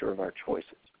the nature of our choices.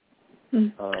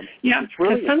 Yeah,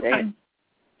 really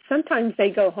sometimes they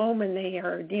go home and they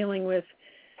are dealing with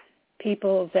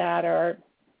people that are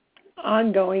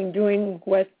ongoing doing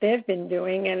what they've been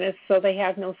doing, and so they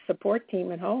have no support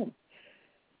team at home.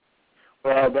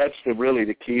 Well, that's really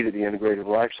the key to the Integrative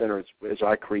Life Center is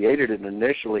I created it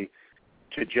initially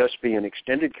to just be an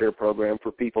extended care program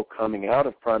for people coming out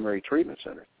of primary treatment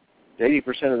centers.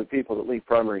 80% of the people that leave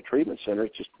primary treatment centers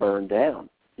just burn down.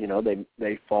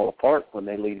 They fall apart when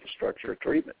they leave the structure of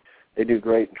treatment. They do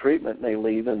great in treatment, and they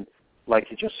leave, and like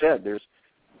you just said, there's,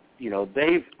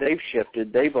 they've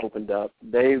shifted, they've opened up,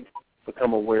 they've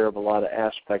become aware of a lot of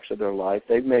aspects of their life.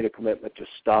 They've made a commitment to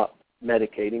stop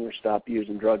medicating or stop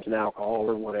using drugs and alcohol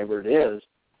or whatever it is,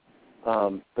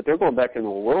 but they're going back into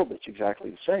a world that's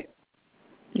exactly the same.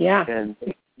 Yeah. And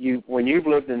when you've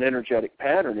lived an energetic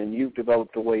pattern and you've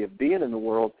developed a way of being in the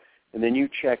world, and then you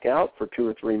check out for 2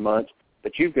 or 3 months,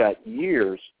 but you've got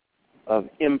years of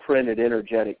imprinted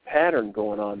energetic pattern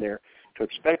going on there, to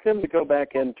expect them to go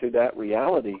back into that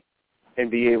reality and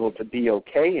be able to be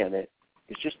okay in it,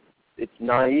 it's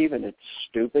naive and it's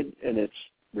stupid and it's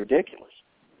ridiculous,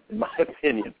 in my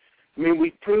opinion. I mean,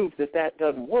 we've proved that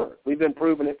doesn't work. We've been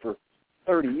proving it for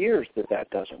 30 years that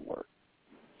doesn't work.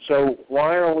 So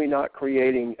why are we not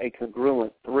creating a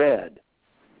congruent thread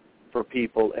for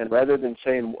people? And rather than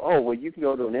saying, you can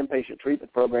go to an inpatient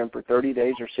treatment program for 30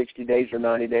 days or 60 days or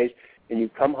 90 days, and you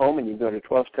come home and you go to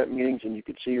 12-step meetings and you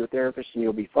can see your therapist and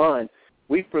you'll be fine,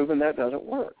 we've proven that doesn't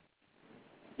work.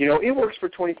 It works for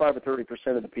 25 or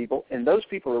 30% of the people, and those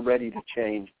people are ready to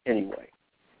change anyway.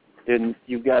 Then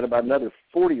you've got about another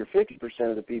 40 or 50%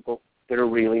 of the people that are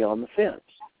really on the fence.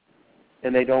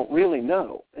 And they don't really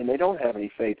know, and they don't have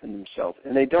any faith in themselves,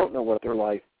 and they don't know what their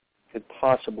life could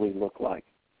possibly look like,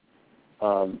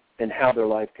 and how their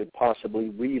life could possibly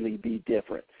really be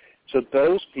different. So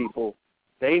those people,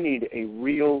 they need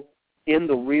in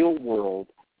the real world,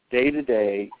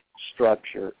 day-to-day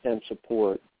structure and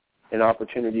support, an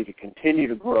opportunity to continue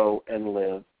to grow and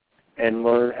live and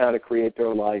learn how to create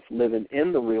their life living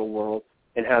in the real world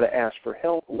and how to ask for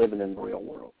help living in the real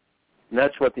world. And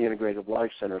that's what the Integrative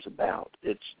Life Center is about.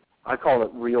 I call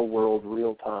it real world,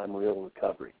 real time, real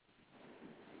recovery.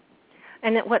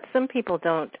 And what some people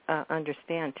don't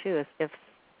understand, too, is if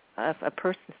a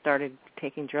person started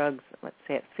taking drugs, let's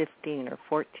say at 15 or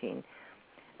 14,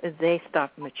 they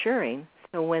stop maturing.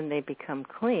 So when they become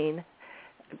clean,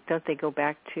 don't they go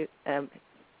back to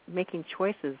making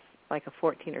choices like a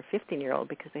 14 or 15-year-old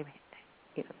because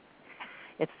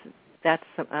that's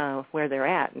where they're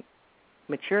at,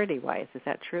 maturity-wise. Is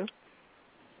that true?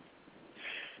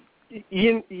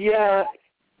 Yeah,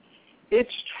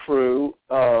 it's true.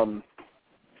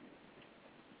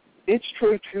 It's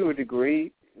true to a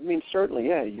degree. I mean, certainly,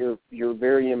 yeah, you're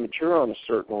very immature on a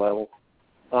certain level.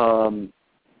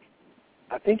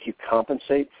 I think you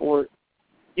compensate for it.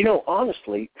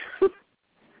 Honestly,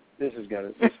 this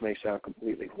may sound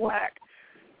completely whack,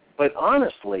 but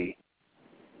honestly,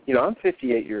 I'm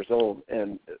 58 years old,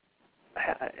 and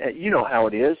you know how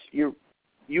it is. You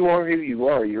are who you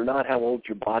are. You're not how old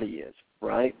your body is,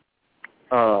 right?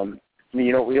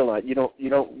 You don't realize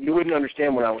you wouldn't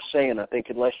understand what I was saying, I think,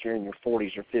 unless you're in your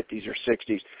 40s or 50s or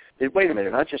 60s. Wait a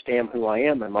minute, I just am who I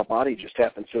am, and my body just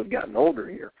happens to have gotten older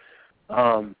here.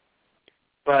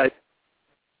 But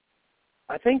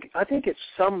I think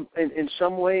in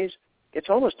some ways it's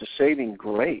almost a saving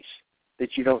grace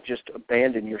that you don't just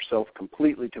abandon yourself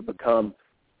completely to become,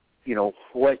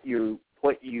 what you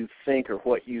think or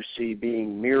what you see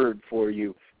being mirrored for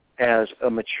you as a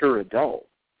mature adult.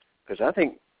 Because I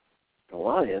think in a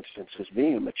lot of instances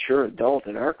being a mature adult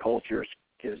in our culture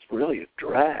is really a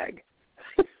drag.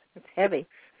 It's heavy.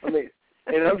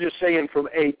 And I'm just saying from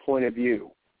a point of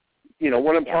view.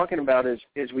 What I'm talking about is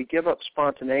we give up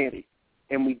spontaneity,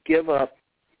 and we give up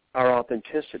our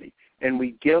authenticity, and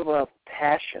we give up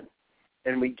passion,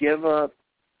 and we give up,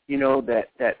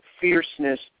 that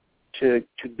fierceness to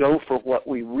go for what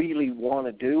we really want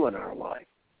to do in our life.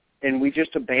 And we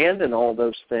just abandon all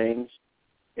those things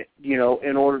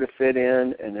in order to fit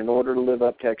in and in order to live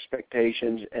up to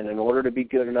expectations and in order to be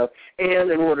good enough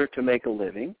and in order to make a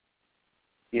living,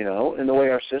 and the way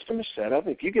our system is set up,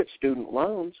 if you get student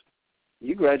loans,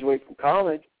 you graduate from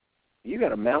college, you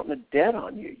got a mountain of debt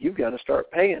on you. You've got to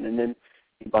start paying, and then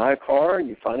you buy a car and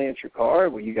you finance your car.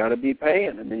 Well, you got to be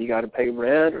paying, and then you got to pay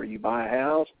rent or you buy a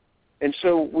house. And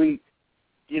so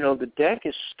the deck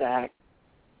is stacked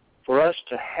for us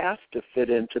to have to fit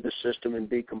into the system and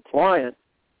be compliant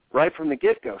right from the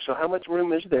get-go. So how much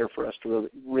room is there for us to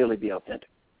really be authentic,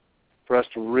 for us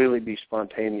to really be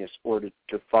spontaneous or to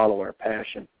follow our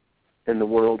passion in the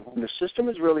world when the system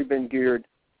has really been geared,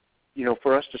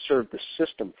 for us to serve the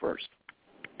system first?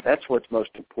 That's what's most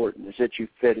important, is that you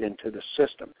fit into the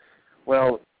system.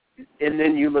 Well, and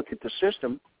then you look at the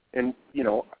system, and,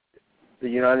 the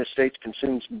United States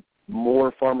consumes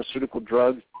more pharmaceutical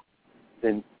drugs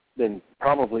than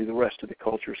probably the rest of the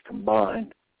cultures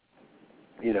combined.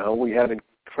 We have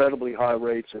incredibly high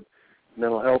rates of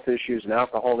mental health issues and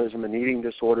alcoholism and eating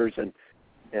disorders and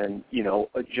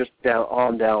just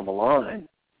down the line.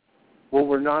 Well,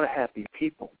 we're not a happy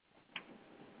people.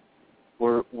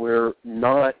 We're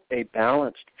not a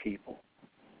balanced people.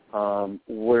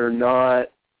 We're not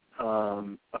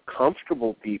a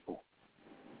comfortable people.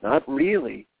 Not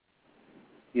really.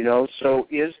 So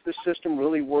is the system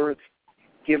really worth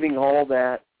giving all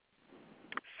that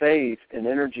faith and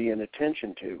energy and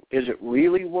attention to? Is it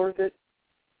really worth it?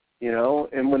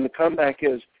 And when the comeback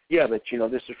is, yeah, but,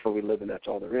 this is where we live and that's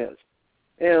all there is.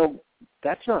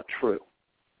 That's not true.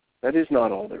 That is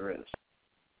not all there is.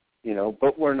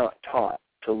 But we're not taught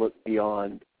to look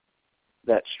beyond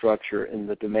that structure and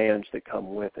the demands that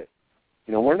come with it.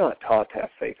 We're not taught to have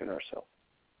faith in ourselves.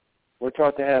 We're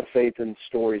taught to have faith in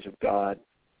stories of God.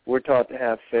 We're taught to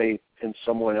have faith in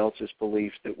someone else's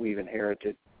beliefs that we've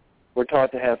inherited. We're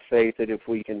taught to have faith that if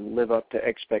we can live up to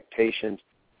expectations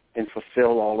and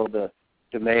fulfill all of the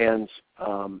demands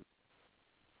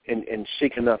and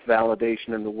seek enough validation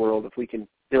in the world, if we can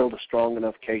build a strong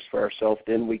enough case for ourselves,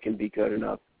 then we can be good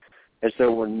enough, as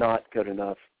though we're not good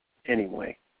enough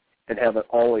anyway and haven't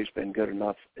always been good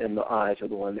enough in the eyes of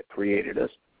the one that created us.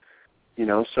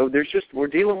 So we're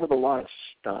dealing with a lot of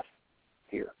stuff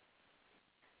here.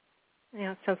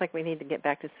 Yeah, it sounds like we need to get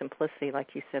back to simplicity,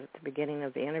 like you said at the beginning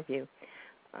of the interview.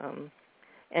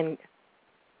 And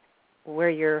where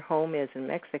your home is in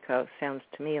Mexico sounds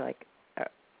to me like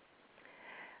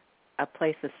a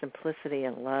place of simplicity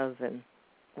and love and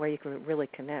where you can really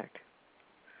connect.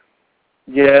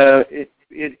 Yeah, it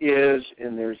is,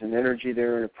 and there's an energy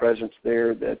there and a presence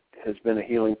there that has been a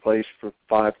healing place for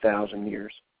 5,000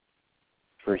 years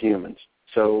for humans.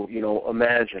 So,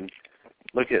 imagine,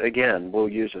 we'll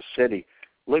use a city.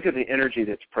 Look at the energy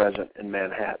that's present in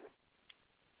Manhattan.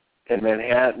 And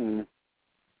Manhattan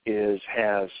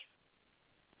has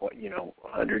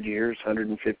 100 years,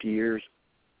 150 years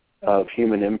of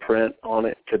human imprint on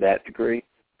it to that degree.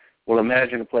 Well,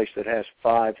 imagine a place that has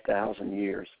 5,000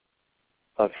 years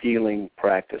of healing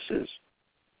practices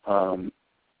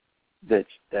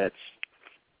that's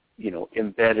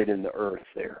embedded in the earth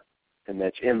there, and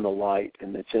that's in the light,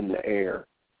 and that's in the air.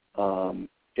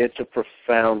 It's a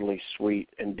profoundly sweet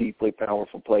and deeply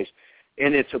powerful place,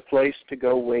 and it's a place to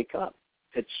go wake up.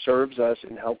 It serves us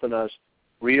in helping us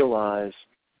realize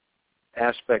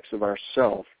aspects of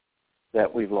ourself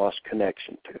that we've lost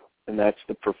connection to, and that's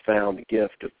the profound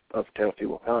gift of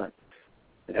Teotihuacan.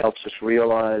 It helps us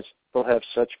realize they'll have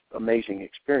such amazing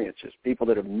experiences. People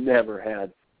that have never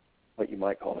had what you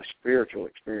might call a spiritual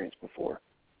experience before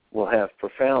will have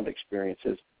profound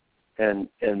experiences, and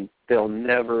they'll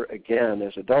never again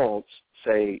as adults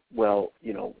say, well,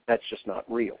 that's just not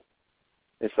real.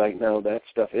 It's like, no, that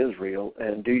stuff is real,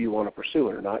 and do you want to pursue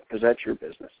it or not? Because that's your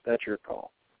business. That's your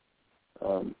call.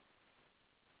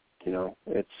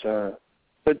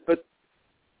 But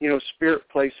spirit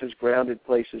places, grounded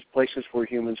places, places where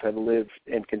humans have lived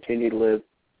and continue to live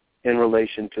in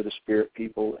relation to the spirit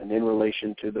people and in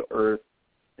relation to the earth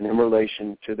and in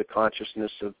relation to the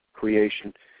consciousness of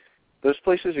creation. Those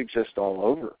places exist all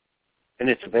over, and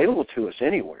it's available to us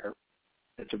anywhere.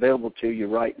 It's available to you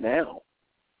right now,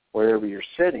 wherever you're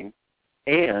sitting.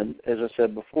 And, as I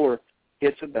said before,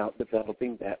 it's about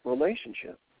developing that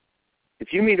relationship.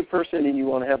 If you meet a person and you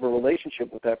want to have a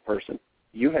relationship with that person,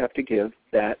 you have to give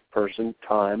that person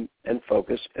time and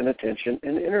focus and attention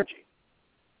and energy,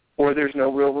 or there's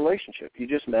no real relationship. You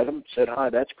just met them, said hi,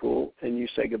 that's cool, and you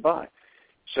say goodbye.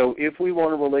 So if we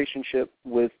want a relationship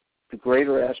with the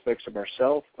greater aspects of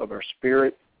ourself, of our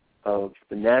spirit, of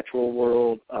the natural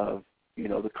world, of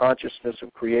the consciousness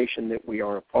of creation that we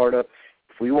are a part of,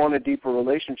 if we want a deeper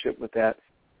relationship with that,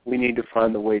 we need to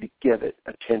find the way to give it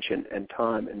attention and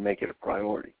time and make it a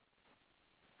priority.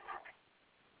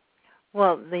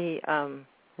 Well, the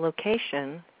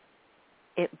location,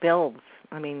 it builds.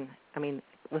 I mean,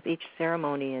 with each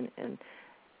ceremony and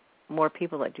more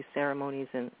people that do ceremonies,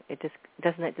 and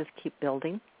doesn't it just keep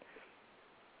building?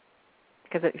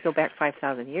 Because if you go back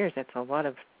 5,000 years, that's a lot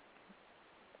of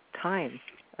time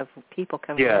of people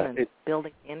coming in and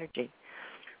building energy.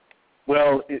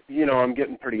 Well, I'm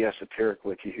getting pretty esoteric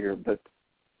with you here, but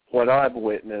what I've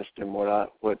witnessed and what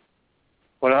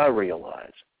I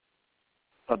realize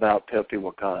about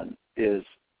Teotihuacan is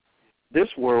this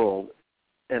world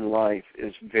and life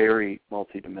is very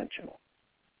multidimensional.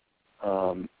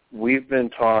 We've been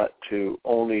taught to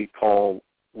only call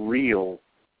real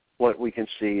what we can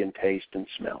see and taste and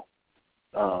smell.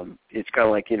 It's kind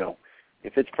of like,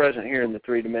 if it's present here in the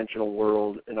three-dimensional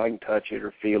world and I can touch it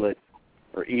or feel it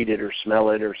or eat it or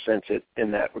smell it or sense it in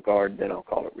that regard, then I'll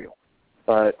call it real.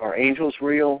 But are angels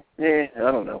real? I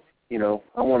don't know.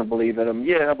 I want to believe in them.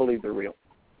 Yeah, I believe they're real.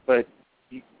 But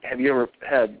have you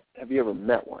ever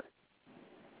met one?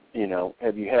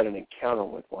 Have you had an encounter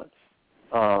with one?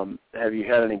 Have you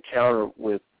had an encounter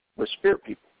with spirit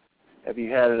people? Have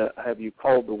you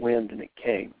called the wind and it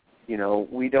came?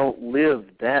 We don't live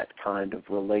that kind of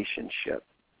relationship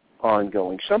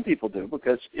ongoing. Some people do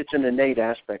because it's an innate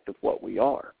aspect of what we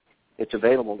are. It's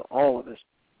available to all of us.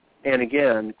 And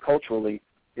again, culturally,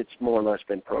 it's more or less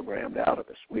been programmed out of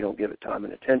us. We don't give it time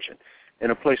and attention.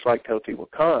 In a place like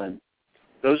Teotihuacan,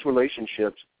 those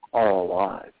relationships are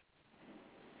alive.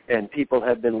 And people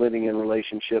have been living in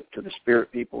relationship to the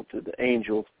spirit people, to the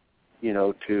angels,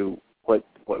 to what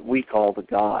we call the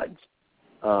gods.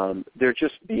 They're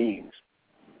just beings.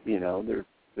 They're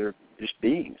just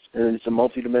beings. And it's a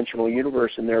multidimensional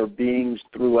universe, and there are beings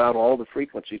throughout all the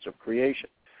frequencies of creation.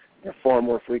 There are far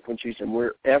more frequencies than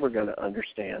we're ever going to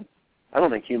understand. I don't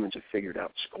think humans have figured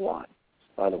out squat,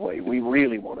 by the way. We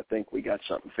really want to think we got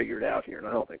something figured out here, and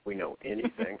I don't think we know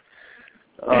anything.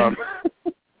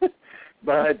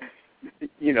 But,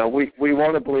 we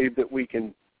want to believe that we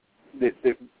can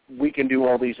do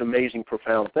all these amazing,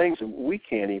 profound things, and we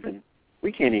haven't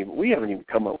even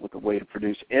come up with a way to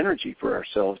produce energy for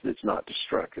ourselves that's not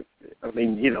destructive. I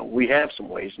mean, we have some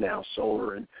ways now,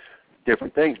 solar and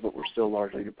different things, but we're still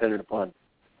largely dependent upon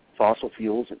fossil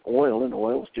fuels and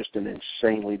oil is just an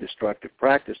insanely destructive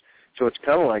practice. So it's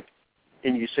kind of like,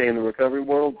 and you say in the recovery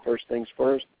world, first things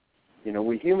first,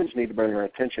 we humans need to bring our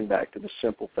attention back to the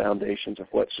simple foundations of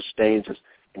what sustains us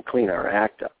and clean our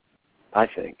act up, I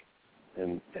think.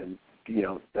 And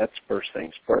that's first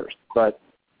things first. But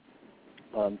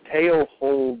Teo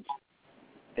holds,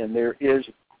 and there is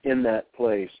in that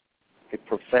place a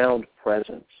profound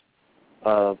presence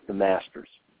of the masters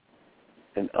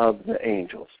and of the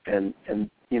angels. And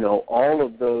all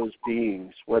of those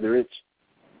beings, whether it's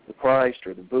the Christ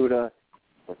or the Buddha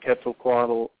or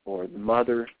Quetzalcoatl or the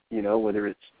Mother, whether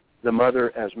it's the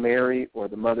Mother as Mary or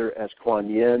the Mother as Kuan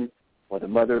Yin or the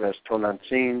Mother as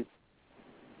Tonantzin,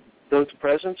 those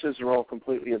presences are all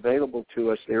completely available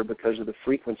to us there because of the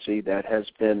frequency that has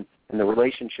been and the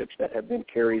relationships that have been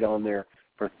carried on there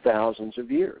for thousands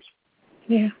of years.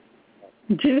 Yeah.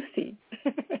 Juicy.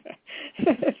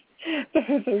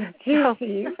 Those are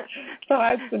juicy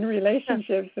thoughts and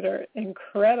relationships that are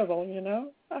incredible,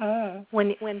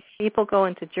 When people go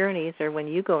into journeys, or when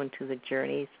you go into the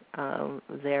journeys,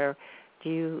 do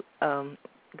you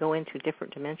go into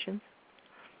different dimensions?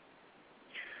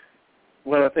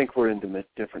 Well, I think we're in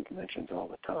different dimensions all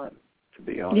the time, to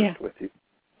be honest with you.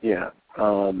 Yeah.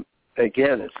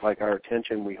 Again, it's like our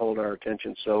attention, we hold our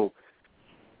attention so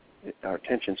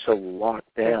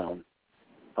locked down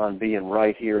on being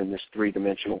right here in this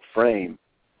three-dimensional frame.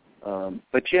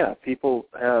 But yeah, people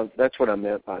have, that's what I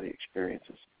meant by the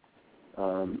experiences.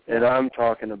 And I'm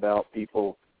talking about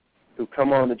people who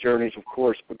come on the journeys, of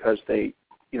course, because they're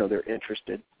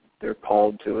interested. They're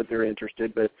called to it. They're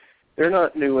interested, but they're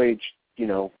not New Age,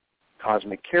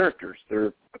 cosmic characters.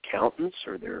 They're accountants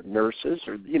or they're nurses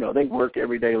or, they work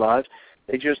everyday lives.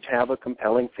 They just have a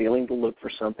compelling feeling to look for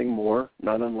something more,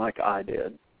 not unlike I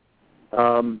did.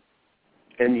 And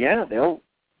yeah, the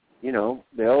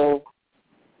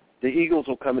Eagles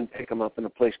will come and pick them up in a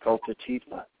place called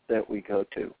Tatitla that we go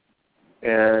to.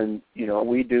 And,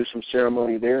 we do some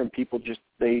ceremony there and people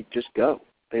they just go.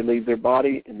 They leave their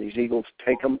body and these Eagles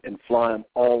take them and fly them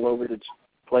all over the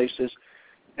places.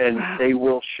 And they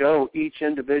will show each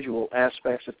individual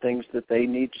aspects of things that they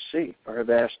need to see or have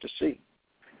asked to see.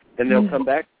 And they'll come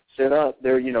back, sit up.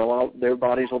 Their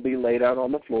bodies will be laid out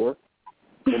on the floor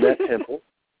in that temple.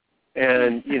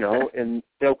 And, and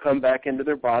they'll come back into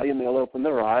their body and they'll open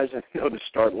their eyes and, just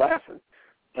start laughing.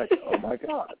 Like, oh my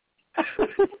God.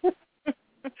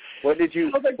 What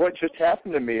just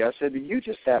happened to me? I said, you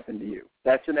just happened to you.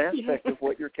 That's an aspect of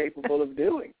what you're capable of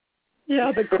doing.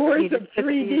 Yeah, the cores of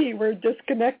 3D were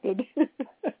disconnected.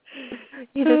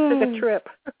 You just took a trip.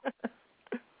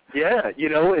 Yeah,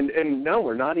 and no,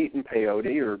 we're not eating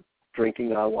peyote or drinking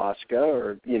ayahuasca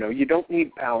or, you don't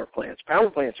need power plants. Power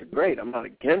plants are great. I'm not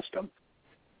against them.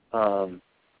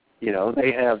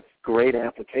 They have great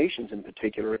applications in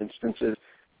particular instances,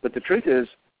 but the truth is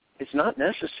it's not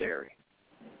necessary.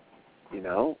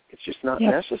 It's just not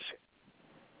necessary.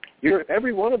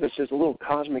 Every one of us is a little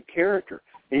cosmic character.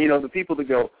 And, the people that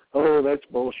go, oh, that's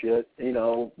bullshit,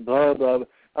 blah, blah.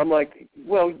 I'm like,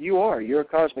 well, you are. You're a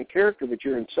cosmic character, but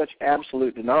you're in such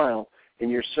absolute denial,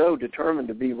 and you're so determined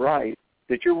to be right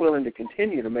that you're willing to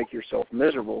continue to make yourself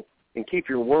miserable and keep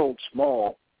your world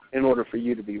small in order for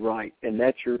you to be right. And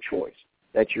that's your choice.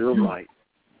 That's your right.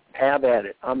 Have at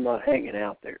it. I'm not hanging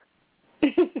out there.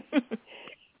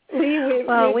 Lee,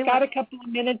 we've got a couple of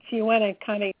minutes. You want to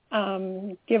kind of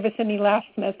give us any last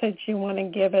message you want to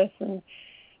give us, and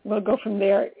we'll go from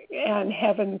there. And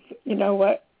heavens, you know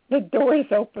what? The door is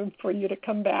open for you to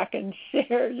come back and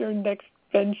share your next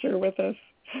venture with us.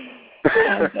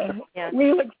 And,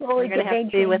 we look forward to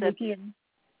venturing with you.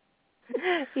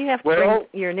 You have to bring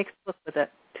your next book with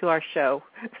it to our show.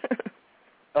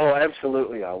 Oh,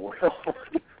 absolutely, I will.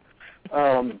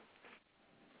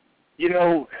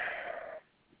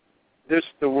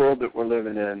 The world that we're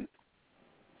living in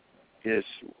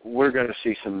we're going to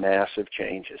see some massive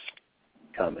changes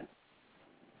coming.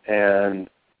 And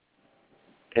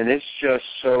it's just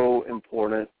so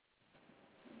important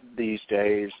these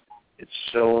days. It's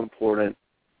so important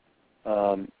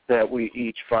that we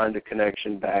each find a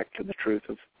connection back to the truth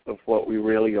of what we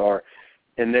really are,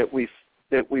 and that we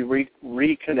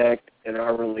reconnect in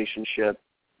our relationship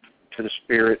to the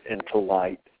spirit and to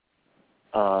light,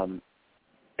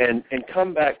 and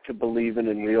come back to believing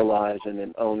and realizing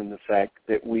and owning the fact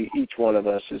that each one of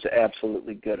us is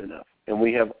absolutely good enough, and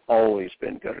we have always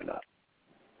been good enough.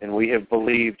 And we have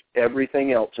believed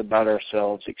everything else about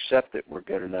ourselves except that we're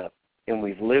good enough. And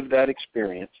we've lived that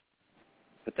experience.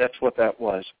 But that's what that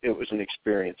was. It was an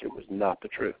experience. It was not the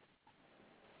truth.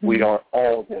 We are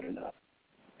all good enough.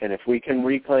 And if we can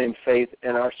reclaim faith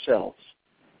in ourselves,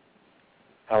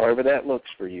 however that looks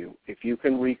for you, if you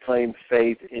can reclaim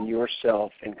faith in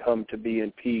yourself and come to be in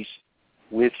peace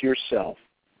with yourself,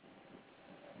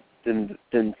 then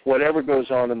whatever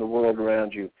goes on in the world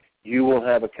around you, you will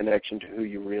have a connection to who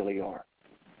you really are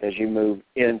as you move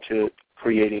into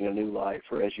creating a new life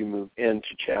or as you move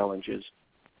into challenges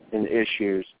and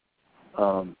issues.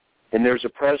 And there's a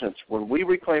presence. When we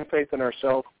reclaim faith in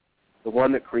ourselves, the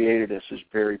one that created us is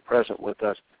very present with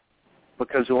us,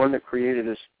 because the one that created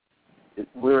us,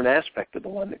 we're an aspect of the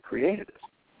one that created us.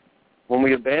 When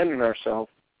we abandon ourselves,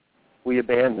 we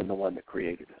abandon the one that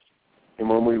created us. And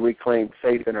when we reclaim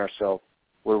faith in ourselves,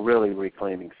 we're really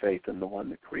reclaiming faith in the one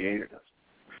that created us.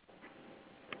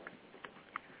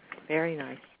 Very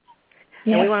nice.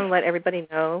 Yeah. And we want to let everybody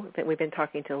know that we've been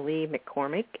talking to Lee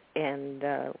McCormick, and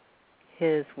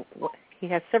he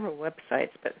has several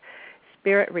websites, but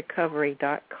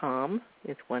spiritrecovery.com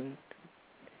is one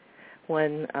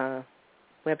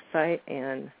website,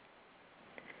 and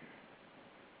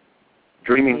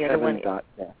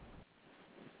dreamingheaven.net.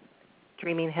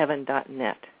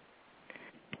 dreamingheaven.net.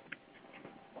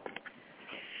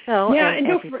 So, and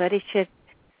everybody should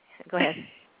go ahead.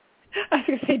 I was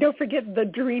going to say, don't forget the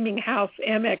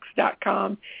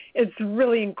dreaminghousemx.com. It's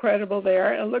really incredible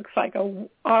there. It looks like an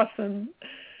awesome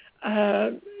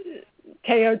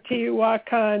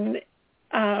Teotihuacan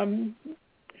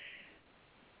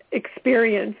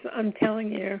experience, I'm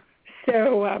telling you.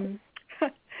 So,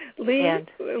 Lee,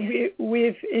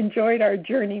 we've enjoyed our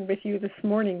journey with you this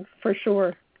morning, for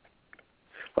sure.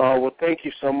 Oh, well, thank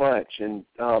you so much. And,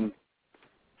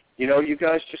 you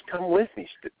guys just come with me.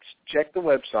 Check the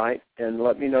website and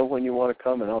let me know when you want to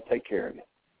come, and I'll take care of you.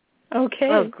 Okay.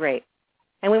 Oh, great.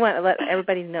 And we want to let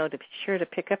everybody know to be sure to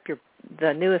pick up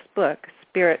the newest book,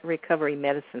 Spirit Recovery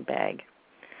Medicine Bag.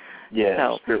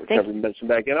 Yeah, Spirit Recovery Medicine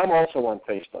Bag. And I'm also on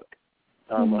Facebook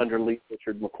under Lee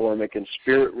Richard McCormick, and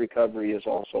Spirit Recovery is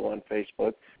also on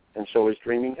Facebook, and so is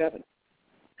Dreaming Heaven.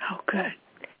 Oh, good.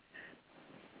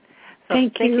 So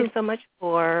thank you so much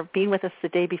for being with us the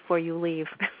day before you leave.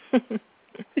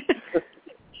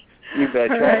 You bet.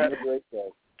 Right. Have a great day.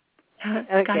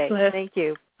 Okay, thank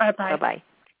you. Bye-bye. Bye-bye.